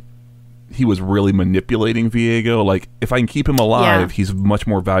 like he was really manipulating Viego. Like, if I can keep him alive, he's much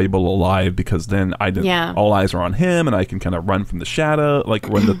more valuable alive, because then all eyes are on him, and I can kind of run from the shadow, like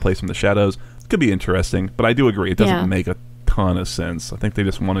run the place from the shadows. Could be interesting, but I do agree it doesn't make a ton of sense. I think they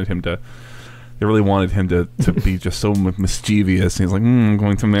just wanted him to... they really wanted him to be just so mischievous. He's like, I'm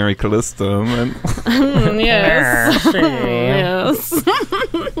going to marry Callista. And yes.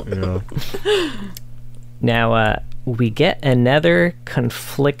 Now, we get another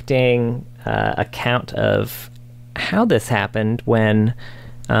conflicting account of how this happened when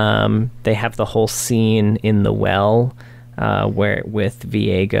they have the whole scene in the well where with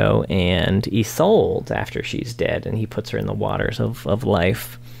Viego and Isolde after she's dead, and he puts her in the waters of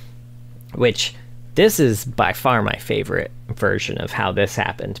life. Which, this is by far my favorite version of how this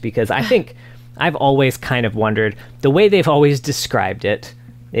happened, because I think I've always kind of wondered, the way they've always described it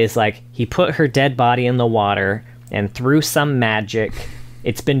is like, he put her dead body in the water, and through some magic,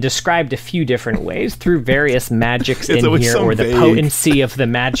 it's been described a few different ways, through various magics in here, or the potency of the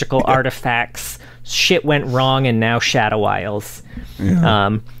magical artifacts, shit went wrong, and now Shadow Isles.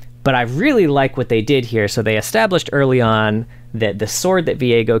 But I really like what they did here. So they established early on that the sword that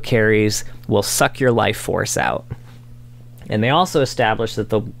Viego carries will suck your life force out. And they also established that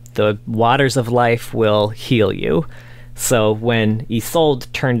the waters of life will heal you. So when Isolde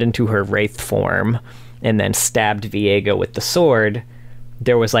turned into her wraith form and then stabbed Viego with the sword,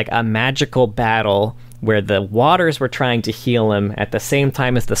 there was like a magical battle where the waters were trying to heal him at the same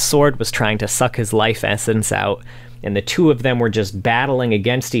time as the sword was trying to suck his life essence out. And the two of them were just battling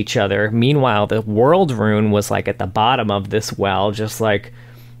against each other. Meanwhile, the world rune was like at the bottom of this well, just like,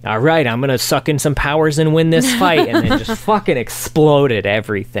 all right, I'm going to suck in some powers and win this fight. And then just fucking exploded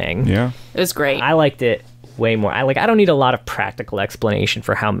everything. Yeah. It was great. I liked it way more. I don't need a lot of practical explanation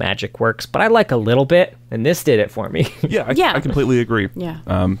for how magic works, but I like a little bit, and this did it for me. I completely agree. Yeah.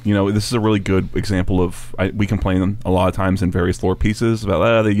 This is a really good example of we complain a lot of times in various lore pieces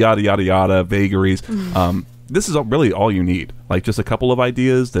about the yada yada yada vagaries. This is really all you need, like just a couple of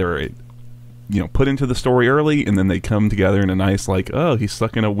ideas. They're put into the story early, and then they come together in a nice, he's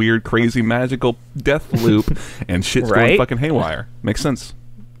stuck in a weird, crazy, magical death loop, and shit's going fucking haywire. Makes sense.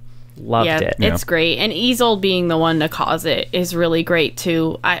 Loved it. It's great. And Isolde being the one to cause it is really great,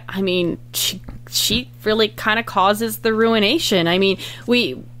 too. I mean, she really kind of causes the ruination. I mean,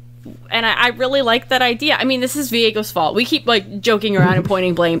 I really like that idea. I mean, this is Viego's fault. We keep joking around and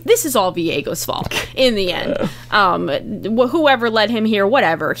pointing blame. This is all Viego's fault in the end. Whoever led him here,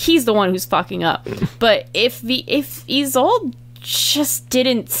 whatever. He's the one who's fucking up. But if Isolde just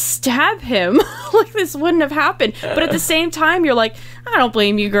didn't stab him, this wouldn't have happened. But at the same time, you're like, I don't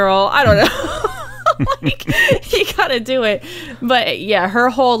blame you, girl. I don't know. You gotta do it. But yeah, her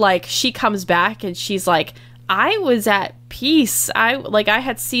whole she comes back and she's like, I was at peace. I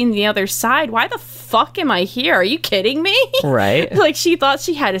had seen the other side. Why the fuck am I here? Are you kidding me? Right. She thought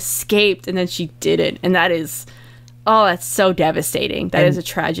she had escaped and then she didn't. And that is, that's so devastating. That is a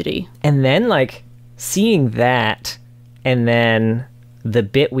tragedy. And then seeing that, and then the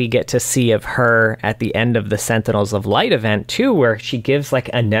bit we get to see of her at the end of the Sentinels of Light event too, where she gives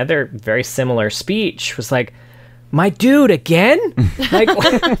another very similar speech, was my dude, again?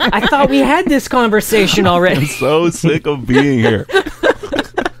 I thought we had this conversation already. I'm so sick of being here.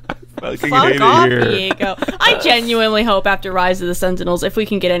 Fuck off, Viego. I genuinely hope after Rise of the Sentinels, if we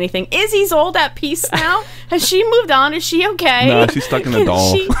can get anything. Is Isolde at peace now? Has she moved on? Is she okay? No, she's stuck in a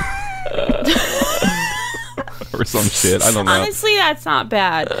doll. Or some shit. I don't know. Honestly, that's not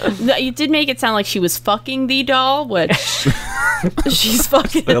bad. You did make it sound like she was fucking the doll, which she's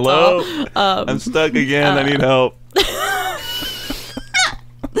fucking the doll. Hello? I'm stuck again. I need help.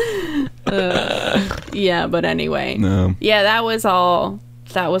 Yeah, but anyway. No. Yeah, that was all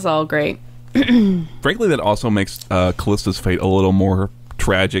great. Frankly, that also makes Callista's fate a little more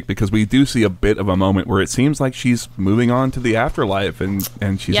tragic, because we do see a bit of a moment where it seems like she's moving on to the afterlife,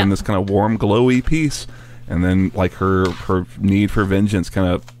 and she's in this kind of warm, glowy peace. And then, her need for vengeance kind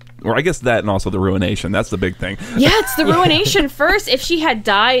of... Or I guess that, and also the ruination. That's the big thing. Yeah, it's the ruination first. If she had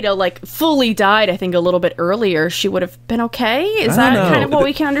died, fully died, I think a little bit earlier, she would have been okay? Is that kind of what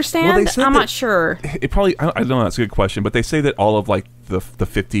we can understand? Well, I'm not sure. It probably... I don't know, that's a good question. But they say that all of, the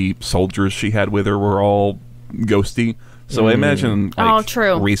 50 soldiers she had with her were all ghosty. So I imagine,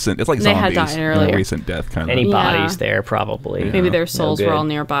 true. Recent... It's like they zombies. Had died earlier. Recent death, kind of. Any bodies there, probably. Maybe their souls were all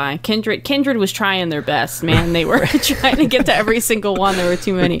nearby. Kindred was trying their best, man. They were trying to get to every single one. There were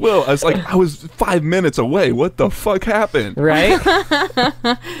too many. Well, I was 5 minutes away. What the fuck happened? Right?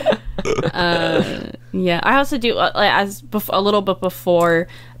 Yeah, I also do, a little bit before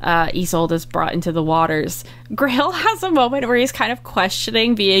Isolde is brought into the waters, Grail has a moment where he's kind of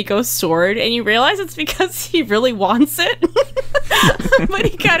questioning Viego's sword, and you realize it's because he really wants it. But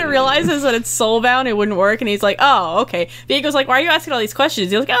he kind of realizes that it's soulbound, it wouldn't work, and he's like, oh, okay. Viego's like, why are you asking all these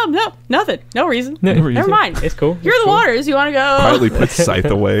questions? He's like, oh, no, nothing. No reason. Never mind. It's cool. You're the waters. You want to go? Quietly puts Scythe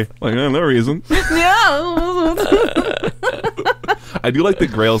away. No reason. Yeah. I do like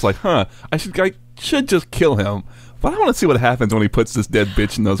that Grail's like, I should just kill him. But I want to see what happens when he puts this dead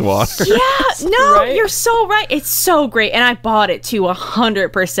bitch in those waters. Yeah, no, right? You're so right. It's so great. And I bought it too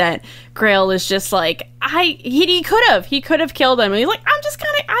 100%. Grail is just like, he could have killed him. And he's like,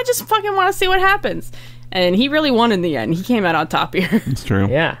 I just fucking want to see what happens. And he really won in the end. He came out on top here. It's true.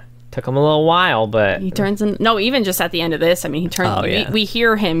 Yeah. Took him a little while, but... He turns in... No, even just at the end of this, I mean, he turns... we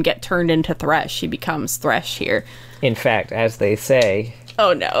hear him get turned into Thresh. He becomes Thresh here. In fact, as they say...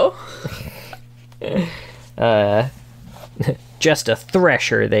 Oh, no. Just a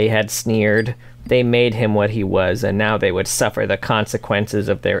thresher, they had sneered. They made him what he was, and now they would suffer the consequences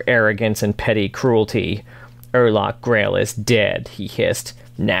of their arrogance and petty cruelty. Urlock Grail is dead, he hissed.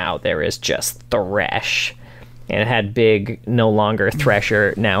 Now there is just Thresh. And it had big, no longer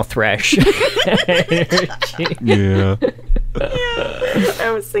Thresher, now Thresh. Yeah.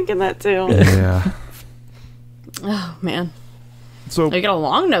 I was thinking that too. Yeah. Oh, man. So I got a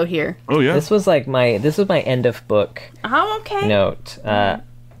long note here. Oh yeah. This was my end of book. Oh, okay. Note.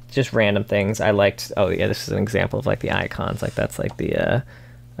 Just random things. I liked. Oh yeah, this is an example of the icons. That's the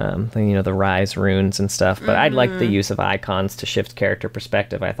the rise runes and stuff. But I liked the use of icons to shift character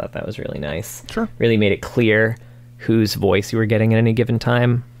perspective. I thought that was really nice. Sure. Really made it clear whose voice you were getting at any given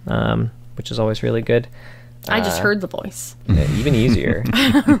time, which is always really good. I just heard the voice. Even easier.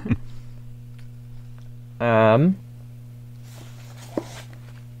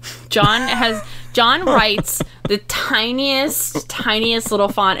 John John writes the tiniest little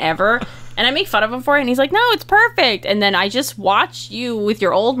font ever. And I make fun of him for it, and he's like, no, it's perfect. And then I just watch you with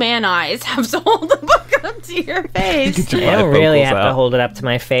your old man eyes have to hold the book up to your face. I don't really have to hold it up to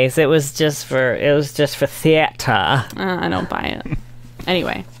my face. It was just for theater. I don't buy it.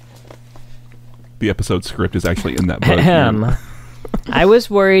 Anyway. The episode script is actually in that book. I was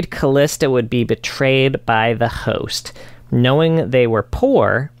worried Callista would be betrayed by the host. Knowing they were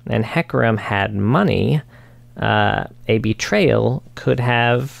poor and Hecarim had money, a betrayal could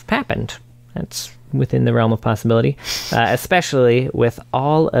have happened. That's within the realm of possibility, especially with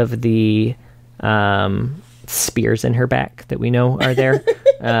all of the spears in her back that we know are there.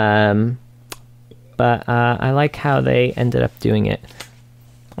 But I like how they ended up doing it.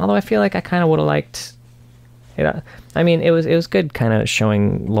 Although I feel like I kind of would have liked it. I mean, it was good kind of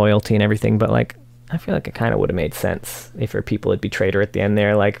showing loyalty and everything, but like, I feel like it kind of would have made sense if her people had betrayed her at the end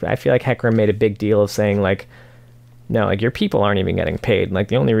there. Like, I feel like Hecarim made a big deal of saying, like, no, like, your people aren't even getting paid. Like,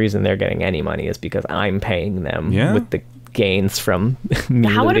 the only reason they're getting any money is because I'm paying them with the gains from me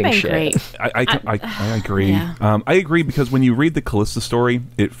that would have been shit. great. I agree. Yeah. I agree because when you read the Callista story,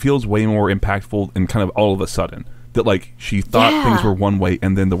 it feels way more impactful and kind of all of a sudden. That, like, she thought things were one way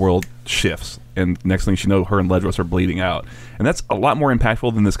and then the world shifts. And next thing you know, her and Ledros are bleeding out. And that's a lot more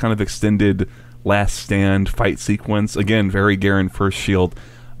impactful than this kind of extended last stand fight sequence. Again, very Garen first shield.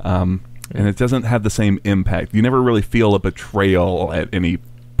 And it doesn't have the same impact. You never really feel a betrayal at any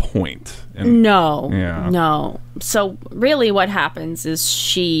point. And, no. So really what happens is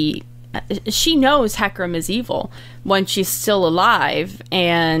she knows Hecarim is evil when she's still alive,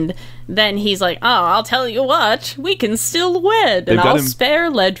 and then he's like, oh, I'll tell you what, we can still win, and I'll spare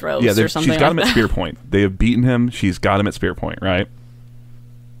Ledros or something. She's got him like at spear point. They have beaten him. She's got him at spear point, right?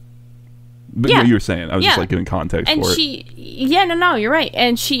 But yeah. You were saying, I was just like giving context and for it. No, you're right.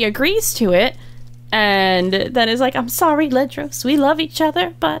 And she agrees to it, and then is like, I'm sorry, Ledros, we love each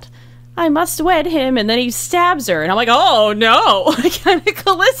other, but I must wed him. And then he stabs her, and I'm like, oh no, kind of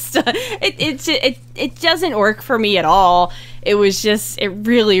Callista. It doesn't work for me at all. It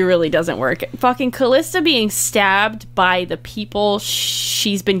really, really doesn't work. Fucking Callista being stabbed by the people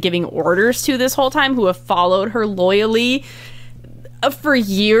she's been giving orders to this whole time, who have followed her loyally for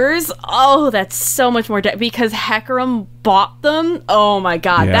years. Oh, that's so much more because Hecarim bought them. Oh my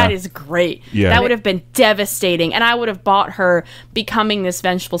god, that is great. That would have been devastating, and I would have bought her becoming this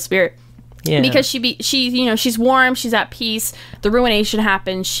vengeful spirit. Because she's warm, she's at peace. The ruination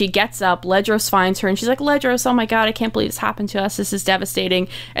happens. She gets up. Ledros finds her, and she's like, Ledros, oh my god, I can't believe this happened to us. This is devastating.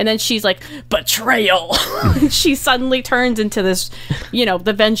 And then she's like, betrayal. She suddenly turns into this,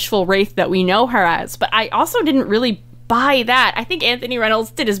 the vengeful wraith that we know her as. But I also didn't really buy that. I think Anthony Reynolds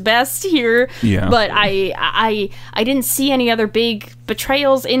did his best here, but I didn't see any other big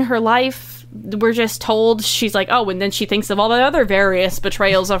betrayals in her life. We're just told she's like, oh, and then she thinks of all the other various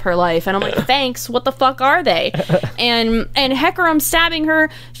betrayals of her life, and I'm like, thanks, what the fuck are they? and Hecarim stabbing her,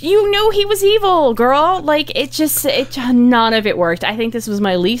 you knew he was evil, girl. Like, none of it worked. I think this was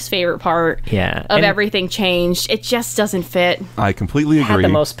my least favorite part of everything changed. It just doesn't fit. I completely agree. Had the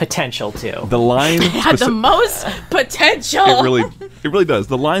most potential too. The line had the most potential. It really does.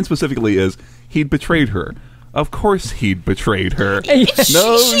 The line specifically is, he'd betrayed her. Of course he'd betrayed her. She even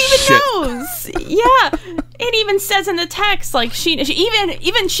knows. Yeah. It even says in the text, like, she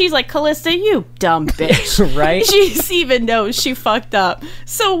even she's like, Callista, you dumb bitch. Right? She even knows she fucked up.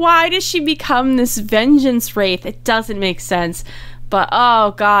 So why does she become this vengeance wraith? It doesn't make sense. But,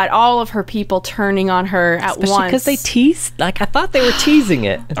 oh, God, all of her people turning on her at once. Especially because they teased. Like, I thought they were teasing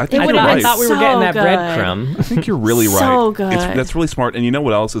it. I think you're right. I thought we were getting that breadcrumb. I think you're really right. So good. That's really smart. And you know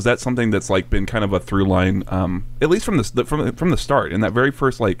what else? Is that something that's, like, been kind of a through line, at least from the start. In that very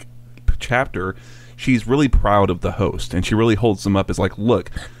first, like, chapter, she's really proud of the host. And she really holds them up as, like,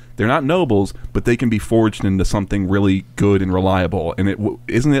 look, they're not nobles, but they can be forged into something really good and reliable. And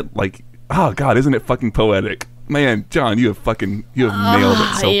isn't it, like, oh, God, isn't it fucking poetic? Man, John, you have nailed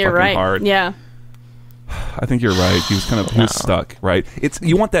it so fucking hard. Yeah. I think you're right. He was stuck, right?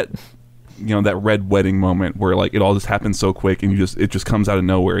 You want that, that red wedding moment where, like, it all just happens so quick and it just comes out of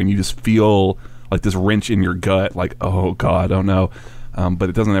nowhere and you just feel like this wrench in your gut, like, oh God, oh no. But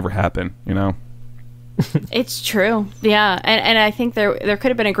it doesn't ever happen, It's true. Yeah. And I think there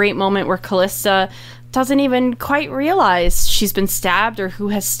could have been a great moment where Callista doesn't even quite realize she's been stabbed or who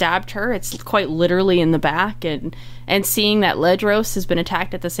has stabbed her. It's quite literally in the back, and seeing that Ledros has been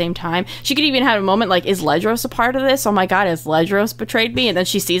attacked at the same time. She could even have a moment like, is Ledros a part of this? Oh my God, has Ledros betrayed me? And then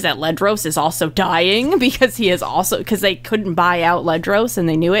she sees that Ledros is also dying because they couldn't buy out Ledros and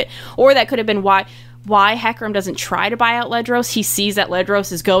they knew it. Or that could have been why why Hecarim doesn't try to buy out Ledros. He sees that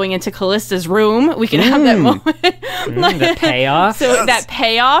Ledros is going into Callista's room. We can have that moment. The payoff. So that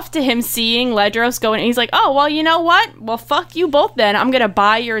payoff to him seeing Ledros going, and he's like, oh, well, you know what? Well, fuck you both then. I'm going to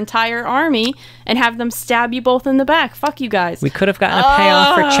buy your entire army and have them stab you both in the back. Fuck you guys. We could have gotten a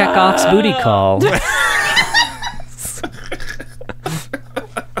payoff for Chekhov's booty call.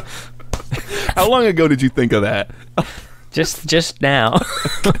 How long ago did you think of that? Just now.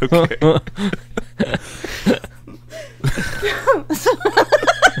 Okay.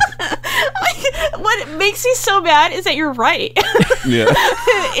 What makes me so mad is that you're right. Yeah.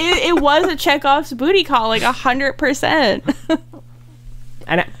 It was a Chekhov's booty call, like 100%.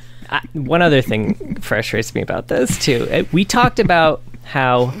 And one other thing frustrates me about this too. We talked about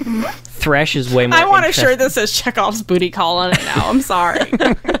how Thresh is way more. I want a shirt that says Chekhov's booty call on it now. I'm sorry.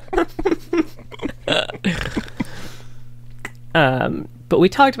 But we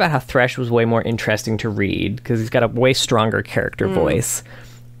talked about how Thresh was way more interesting to read because he's got a way stronger character voice.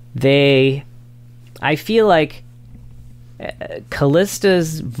 I feel like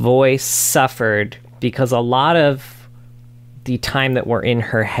Callista's voice suffered because a lot of the time that we're in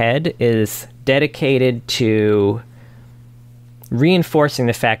her head is dedicated to reinforcing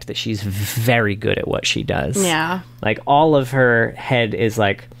the fact that she's very good at what she does. Yeah. Like, all of her head is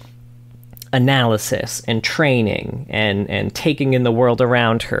like analysis and training and taking in the world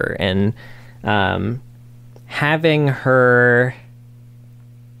around her and having her,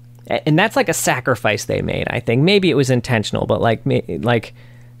 and that's like a sacrifice they made. I think maybe it was intentional, but like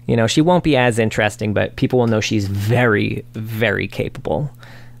you know, she won't be as interesting, but people will know she's very, very capable.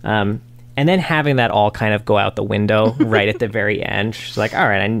 And then having that all kind of go out the window right at the very end. She's like, all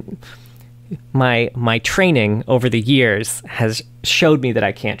right, my training over the years has showed me that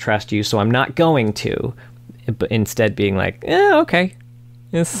I can't trust you, so I'm not going to. But instead being like, okay,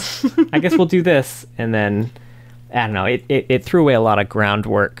 yes, I guess we'll do this. And then, I don't know, it threw away a lot of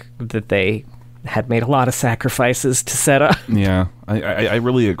groundwork that they had made a lot of sacrifices to set up. Yeah, I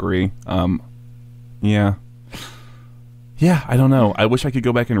really agree. Yeah, I don't know. I wish I could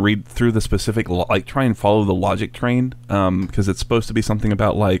go back and read through the specific, like, try and follow the logic train, because it's supposed to be something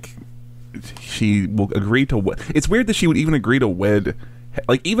about, like, she will agree to it's weird that she would even agree to wed,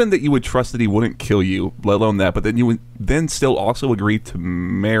 like, even that you would trust that he wouldn't kill you, let alone that, but then you would then still also agree to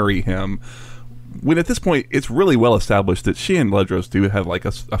marry him, when at this point it's really well established that she and Ledros do have, like,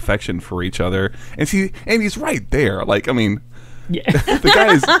 a affection for each other, and he's right there. Like, I mean, yeah. The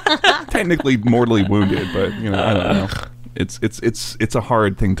guy is technically mortally wounded, but, you know, I don't know. It's a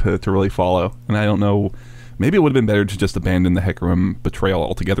hard thing to really follow, and I don't know. Maybe it would have been better to just abandon the Hecarim betrayal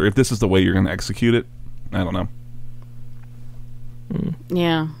altogether if this is the way you're going to execute it. I don't know.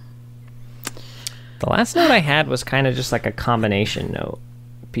 Yeah. The last note I had was kind of just like a combination note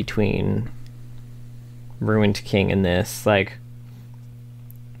between Ruined King and this. Like,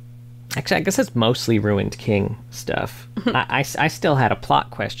 actually, I guess it's mostly Ruined King stuff. I still had a plot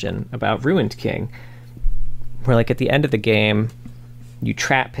question about Ruined King, where, like, at the end of the game, you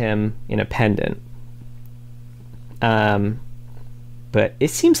trap him in a pendant. But it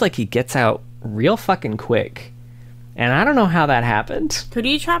seems like he gets out real fucking quick. And I don't know how that happened. Who do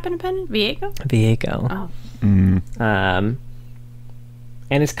you trap in a pendant? Viego? Viego. Oh. And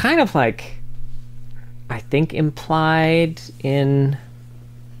it's kind of like, I think, implied in,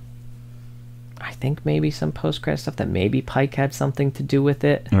 I think, maybe some post-credit stuff that maybe Pike had something to do with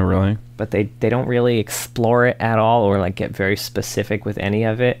it. Oh, really? But they don't really explore it at all, or, like, get very specific with any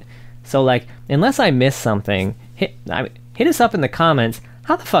of it. So, like, unless I miss something, hit us up in the comments.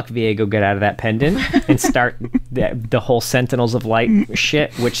 How the fuck Viego get out of that pendant and start the whole Sentinels of Light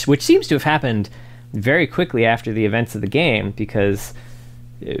shit, which seems to have happened very quickly after the events of the game, because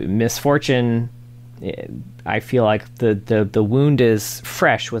Misfortune, I feel like the wound is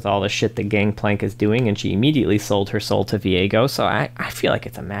fresh with all the shit that Gangplank is doing, and she immediately sold her soul to Viego, so I feel like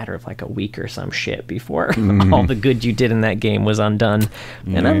it's a matter of like a week or some shit before all the good you did in that game was undone.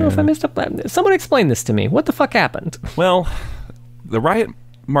 And I don't know if I missed up. Someone explain this to me. What the fuck happened? Well, the Riot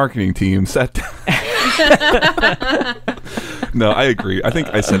marketing team sat down. No, I agree. I think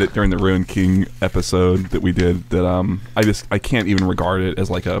I said it during the Ruined King episode that we did, that I can't even regard it as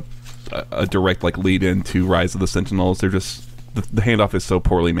like a direct, like, lead into Rise of the Sentinels. They're just, the handoff is so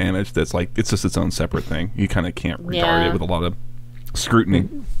poorly managed that it's just its own separate thing. You kind of can't regard it with a lot of scrutiny.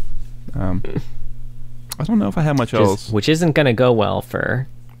 I don't know if I have much else. Which isn't going to go well for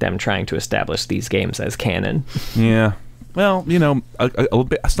them trying to establish these games as canon. Yeah. Well, you know,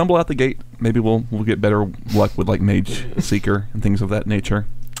 a stumble out the gate. Maybe we'll get better luck with, like, Mage Seeker and things of that nature.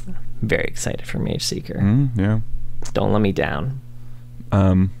 Very excited for Mage Seeker. Yeah. Don't let me down.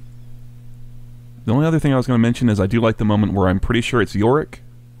 The only other thing I was going to mention is I do like the moment where I'm pretty sure it's Yorick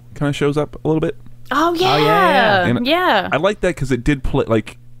kind of shows up a little bit. Oh yeah, yeah. I like that because it did play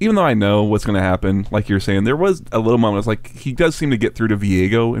like. Even though I know what's going to happen, like you're saying, there was a little moment. It's like he does seem to get through to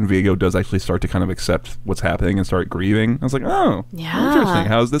Viego, and Viego does actually start to kind of accept what's happening and start grieving. I was like, oh, interesting.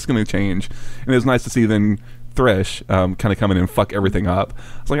 How is this going to change? And it was nice to see then Thresh kind of come in and fuck everything up.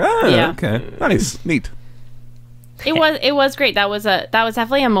 I was like, okay, nice, neat. It was great. That was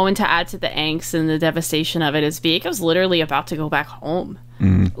definitely a moment to add to the angst and the devastation of it. As Viego's literally about to go back home.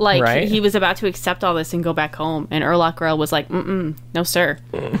 Like he was about to accept all this and go back home, and Urlach Girl was like, no sir,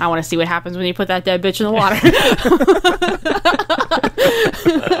 I want to see what happens when you put that dead bitch in the water.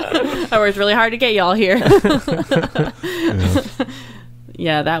 I worked really hard to get y'all here.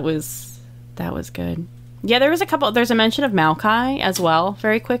 Yeah, that was good. Yeah, there's a mention of Maokai as well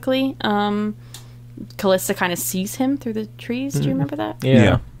very quickly. Callista kind of sees him through the trees. Do you remember that?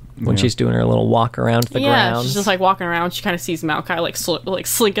 Yeah. When she's doing her little walk around the ground. Yeah, she's just like walking around. She kind of sees Maokai like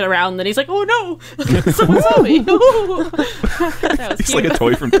slinking around, and then he's like, "Oh no, someone saw me!" He's cute. Like a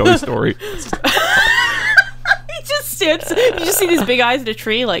toy from Toy Story. He just stands. You just see these big eyes in a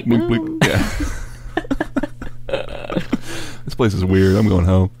tree, like. Wink, wink. Yeah. This place is weird. I'm going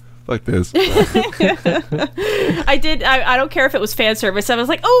home. Like this. I don't care if it was fan service. I was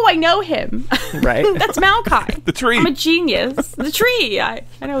like, oh, I know him. Right. That's Maokai. The tree. I'm a genius. The tree. I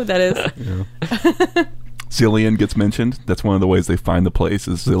know what that is. Yeah. Zillion gets mentioned. That's one of the ways they find the place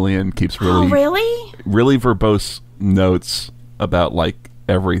is Zillion keeps really verbose notes about like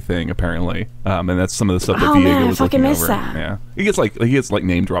everything apparently. And that's some of the stuff that Viego was looking over. That. Yeah. He gets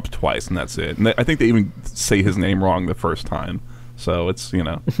name dropped twice and that's it. And I think they even say his name wrong the first time. So it's,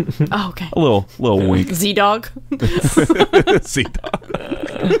 oh, okay. A little wink. Z-Dog. Z-Dog.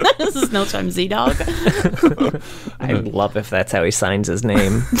 This is no time Z-Dog. I'd love if that's how he signs his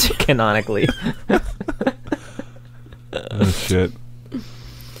name canonically. Oh, shit. I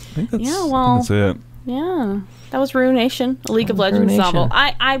think that's it. Yeah. That was Ruination, a League of Legends novel.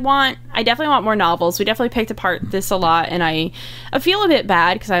 I definitely want more novels. We definitely picked apart this a lot, and I feel a bit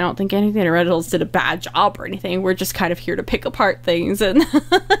bad because I don't think anything in Originals did a bad job or anything. We're just kind of here to pick apart things, and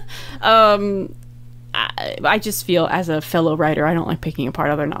I just feel as a fellow writer, I don't like picking apart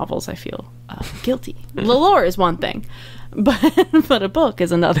other novels. I feel guilty. The lore is one thing, but a book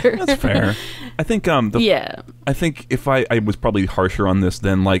is another. That's fair. I think I think if I was probably harsher on this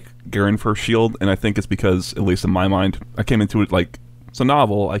than like Garen First Shield, and I think it's because, at least in my mind, I came into it like it's a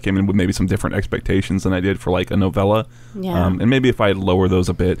novel. I came in with maybe some different expectations than I did for like a novella. Yeah. And maybe if I had lower those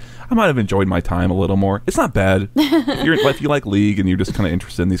a bit, I might have enjoyed my time a little more. It's not bad. If you like League and you're just kind of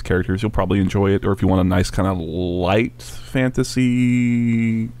interested in these characters, you'll probably enjoy it. Or if you want a nice kind of light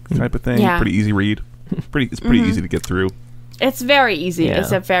fantasy type of thing, pretty easy read. It's pretty easy to get through. It's very easy. Yeah.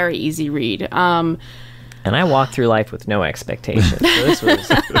 It's a very easy read. And I walked through life with no expectations, so this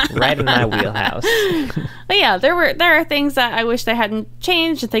was right in my wheelhouse. But yeah, there are things that I wish they hadn't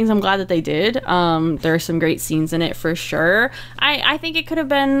changed, and things I'm glad that they did. There are some great scenes in it for sure. I think it could have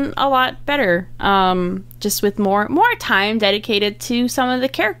been a lot better, just with more time dedicated to some of the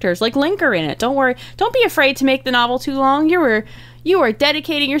characters, like Linker in it. Don't worry, don't be afraid to make the novel too long. You are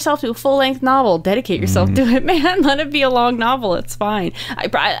dedicating yourself to a full-length novel. Dedicate yourself to it, man. Let it be a long novel. It's fine.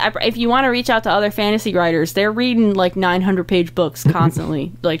 If you want to reach out to other fantasy writers, they're reading like 900-page books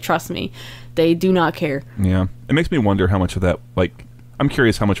constantly. Like, trust me, they do not care. Yeah, it makes me wonder how much of that. Like, I'm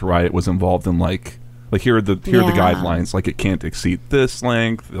curious how much Riot was involved in. Like here are the guidelines. Like, it can't exceed this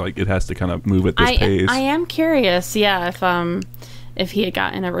length. Like, it has to kind of move at this pace. I am curious. Yeah, if he had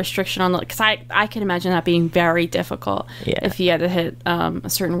gotten a restriction on, because I can imagine that being very difficult. Yeah. If he had to hit a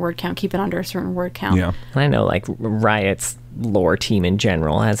certain word count, keep it under a certain word count. Yeah. And I know like Riot's lore team in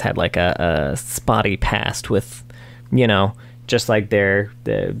general has had like a spotty past with, just like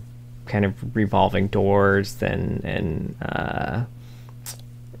the kind of revolving doors and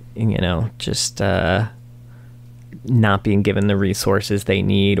just not being given the resources they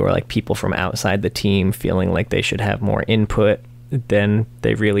need, or like people from outside the team feeling like they should have more input than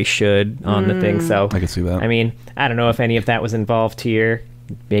they really should on the thing. So I can see that. I mean, I don't know if any of that was involved here.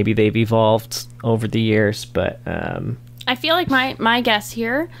 Maybe they've evolved over the years, but I feel like my guess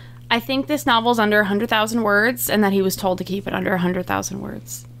here, I think this novel's under 100,000 words, and that he was told to keep it under 100,000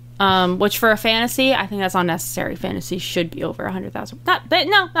 words. Which for a fantasy, I think that's unnecessary. Fantasy should be over 100,000.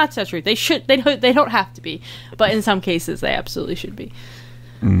 No, that's not true. They should. They don't have to be, but in some cases, they absolutely should be.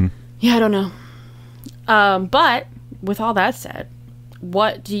 Yeah, I don't know. But with all that said,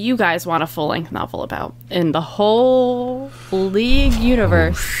 what do you guys want a full-length novel about in the whole League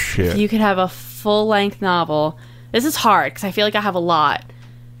universe? Oh, shit. If you could have a full-length novel, this is hard because I feel like I have a lot.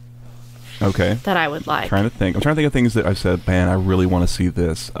 Okay. that I would like. I'm trying to think of things that I've said, man, I really want to see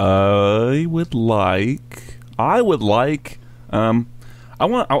this. I would like pull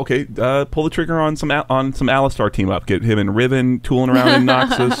the trigger on some Alistar team up. Get him and Riven tooling around in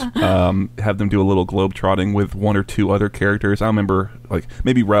Noxus. Have them do a little globe trotting with one or two other characters. I remember, like,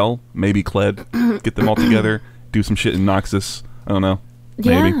 maybe Rel, maybe Kled. Get them all together, do some shit in Noxus. I don't know.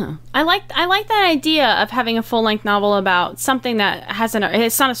 Maybe. Yeah, I like that idea of having a full-length novel about something that hasn't.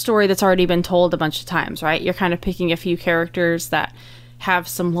 It's not a story that's already been told a bunch of times, right? You're kind of picking a few characters that have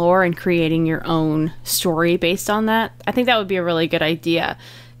some lore and creating your own story based on that. I think that would be a really good idea,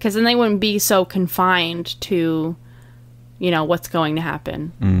 because then they wouldn't be so confined to, what's going to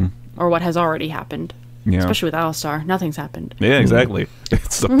happen or what has already happened. Yeah. Especially with Alistar, nothing's happened. Yeah, exactly.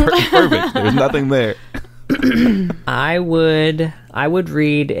 It's perfect. There's nothing there. I would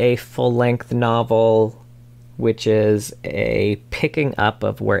read a full-length novel, which is a picking up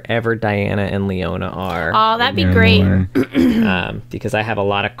of wherever Diana and Leona are. Oh, that'd be great. Because I have a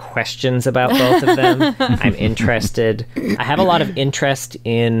lot of questions about both of them. I'm interested. I have a lot of interest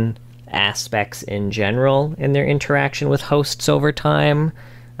in aspects in general in their interaction with hosts over time.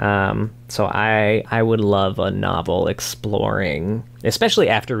 So I would love a novel exploring, especially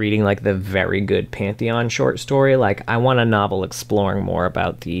after reading like the very good Pantheon short story. Like, I want a novel exploring more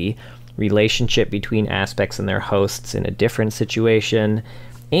about the relationship between aspects and their hosts in a different situation,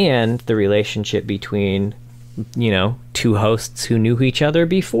 and the relationship between, two hosts who knew each other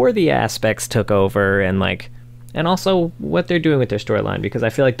before the aspects took over, and also what they're doing with their storyline, because I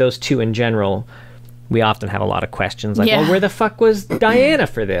feel like those two in general, we often have a lot of questions, like, well, where the fuck was Diana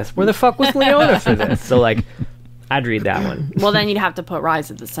for this? Where the fuck was Leona for this? So, I'd read that one. Well, then you'd have to put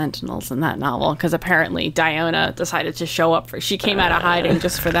Rise of the Sentinels in that novel, because apparently Diana decided to show up she came out of hiding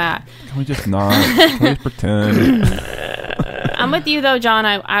just for that. Can we just not? Can we just pretend? I'm with you, though, John.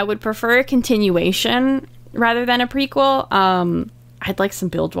 I would prefer a continuation rather than a prequel. I'd like some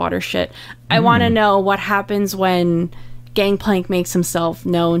Bilgewater shit. I want to know what happens when Gangplank makes himself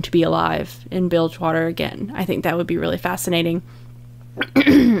known to be alive in Bilgewater again. I think that would be really fascinating.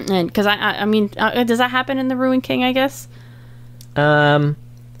 And because I mean, does that happen in the Ruined King, I guess?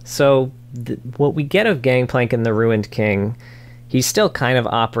 So what we get of Gangplank in the Ruined King, he's still kind of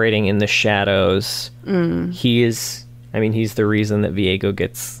operating in the shadows. He's the reason that Viego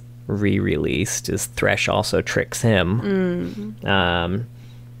gets re-released, is Thresh also tricks him.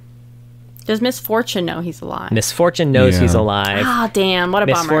 Does Miss Fortune know he's alive? Miss Fortune knows he's alive. Ah, damn, what a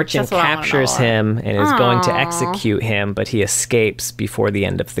Miss bummer. Miss Fortune captures him and is going to execute him, but he escapes before the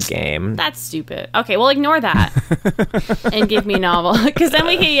end of the game. That's stupid. Okay, well, ignore that and give me a novel. Because then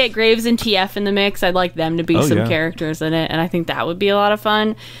we can get Graves and TF in the mix. I'd like them to be some characters in it, and I think that would be a lot of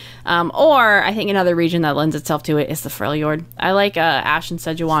fun. Or I think another region that lends itself to it is the Freljord. I like Ash and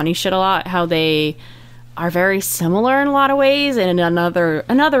Sejuani shit a lot, how they are very similar in a lot of ways, and in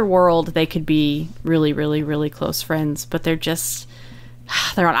another world they could be really, really, really close friends, but they're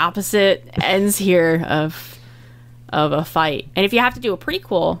on opposite ends here of a fight. And if you have to do a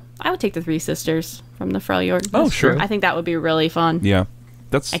prequel, I would take the Three Sisters from the Freljord. Oh, sure. I think that would be really fun. Yeah.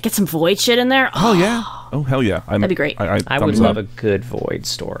 I get some Void shit in there. Oh yeah. Oh hell yeah. That'd be great. I would love a good Void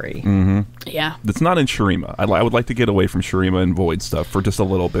story. Mm-hmm. Yeah. That's not in Shurima. I would like to get away from Shurima and Void stuff for just a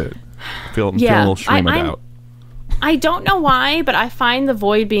little bit. Feel a little Shurimaed out. I don't know why, but I find the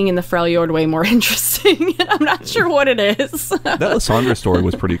Void being in the Freljord way more interesting. I'm not sure what it is. That Lysandra story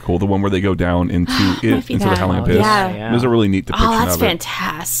was pretty cool. The one where they go down into the Howling Abyss. Yeah. It was a really neat depiction of it. Oh, that's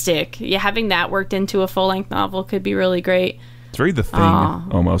fantastic. Yeah, having that worked into a full-length novel could be really great. It's very The Thing,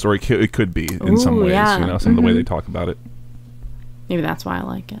 almost. Or it could be in some ways, some of the way they talk about it. Maybe that's why I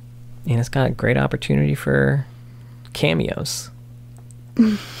like it. And it's got great opportunity for cameos.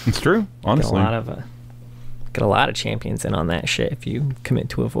 It's true, honestly. Get a lot of champions in on that shit if you commit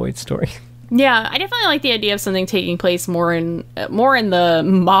to a Void story. Yeah, I definitely like the idea of something taking place more in the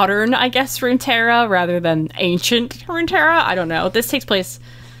modern, I guess, Runeterra rather than ancient Runeterra. I don't know. This takes place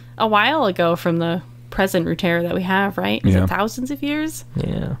a while ago from the present Runeterra that we have, right? Is it thousands of years?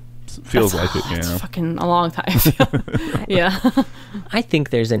 Yeah. Feels like it, yeah. It's fucking a long time. Yeah. I think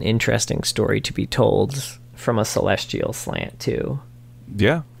there's an interesting story to be told from a celestial slant, too.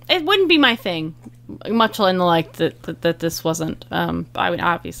 Yeah. It wouldn't be my thing, much in the that this wasn't. I would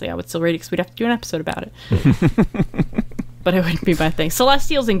still read it because we'd have to do an episode about it. But it wouldn't be my thing.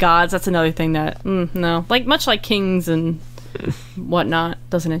 Celestials and gods, that's another thing that, no. Much like kings and whatnot,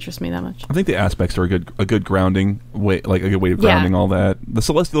 doesn't interest me that much. I think the aspects are a good grounding way, a good way of grounding all that. The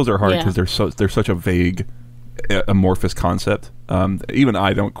Celestials are hard because they're such a vague amorphous concept. Even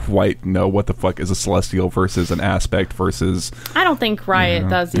I don't quite know what the fuck is a celestial versus an aspect versus... I don't think Riot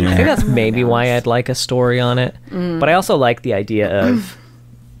does either. I think that's maybe why I'd like a story on it. But I also like the idea of...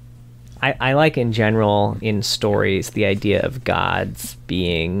 I like in general in stories the idea of gods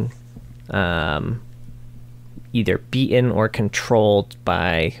being either beaten or controlled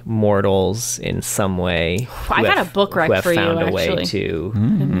by mortals in some way. I got a book rec for you, actually. Found a way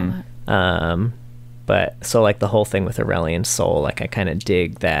to... But so like the whole thing with Aurelian Soul, like I kind of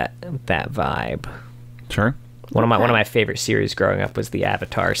dig that vibe. Sure. One of my favorite series growing up was the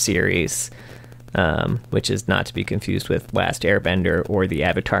Avatar series, which is not to be confused with Last Airbender or the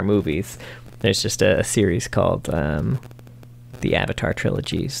Avatar movies. There's just a series called the Avatar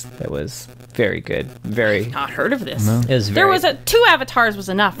trilogies that was very good. I've not heard of this. No. It was there was two Avatars was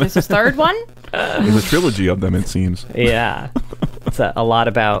enough. There's a third one. There's a trilogy of them, it seems. Yeah. It's a lot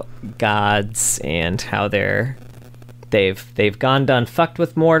about gods and how they've done fucked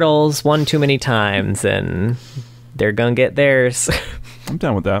with mortals one too many times, and they're gonna get theirs. I'm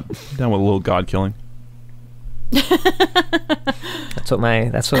down with that. I'm down with a little god killing. That's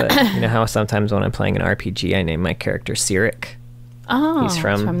what you know how sometimes when I'm playing an RPG I name my character Cyric. Oh, he's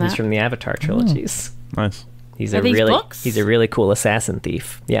from the Avatar trilogies. Nice. He's Are these books? He's a really cool assassin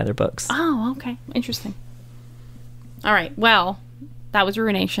thief. Yeah, they're books. Oh, okay. Interesting. All right. Well, that was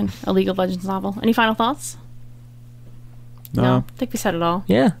Ruination, a League of Legends novel. Any final thoughts? No. I think we said it all.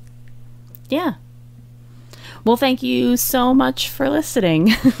 Yeah. Yeah. Well, thank you so much for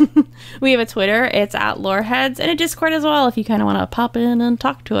listening. We have a Twitter. It's @Loreheads, and a Discord as well if you kind of want to pop in and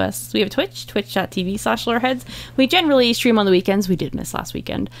talk to us. We have a Twitch, twitch.tv/Loreheads. We generally stream on the weekends. We did miss last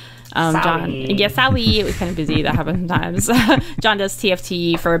weekend. John, yes, Sally. It was kind of busy. That happens sometimes. John does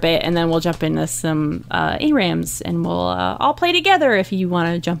TFT for a bit, and then we'll jump into some ARAMs, and we'll all play together if you want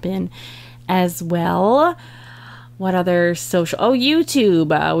to jump in as well. What other social... Oh,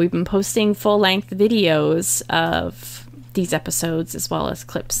 YouTube. We've been posting full-length videos of these episodes as well as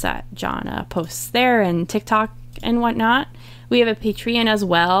clips that John posts there, and TikTok and whatnot. We have a Patreon as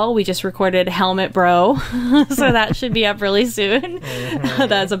well. We just recorded Helmet Bro, so that should be up really soon.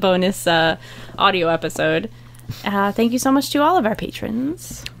 That's a bonus audio episode. Thank you so much to all of our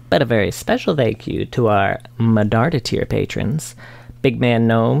patrons. But a very special thank you to our Medarda tier patrons. Big Man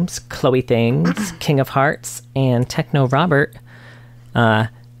Gnomes, Chloe Things, King of Hearts, and Techno Robert.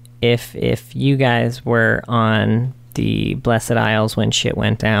 If you guys were on the Blessed Isles when shit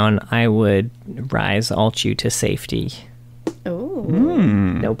went down, I would alt you to safety. Oh,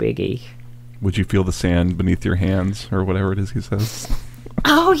 no biggie. Would you feel the sand beneath your hands, or whatever it is he says?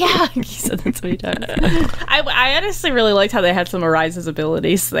 Oh, yeah. He said that's what he does. I honestly really liked how they had some of Rise's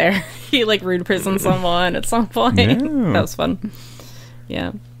abilities there. He, rude prison someone at some point. Yeah. That was fun.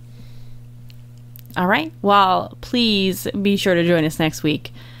 Yeah. All right. Well, please be sure to join us next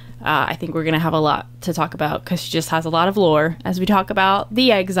week. I think we're going to have a lot to talk about because she just has a lot of lore as we talk about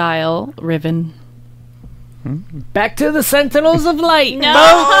the Exile Riven. Back to the Sentinels of Light. No,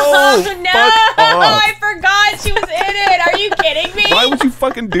 I forgot she was in it. Are you kidding me? Why would you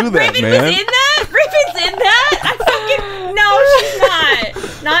fucking do that, Riven man? was in that? Riven's in that? No, she's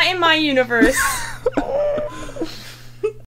not. Not in my universe.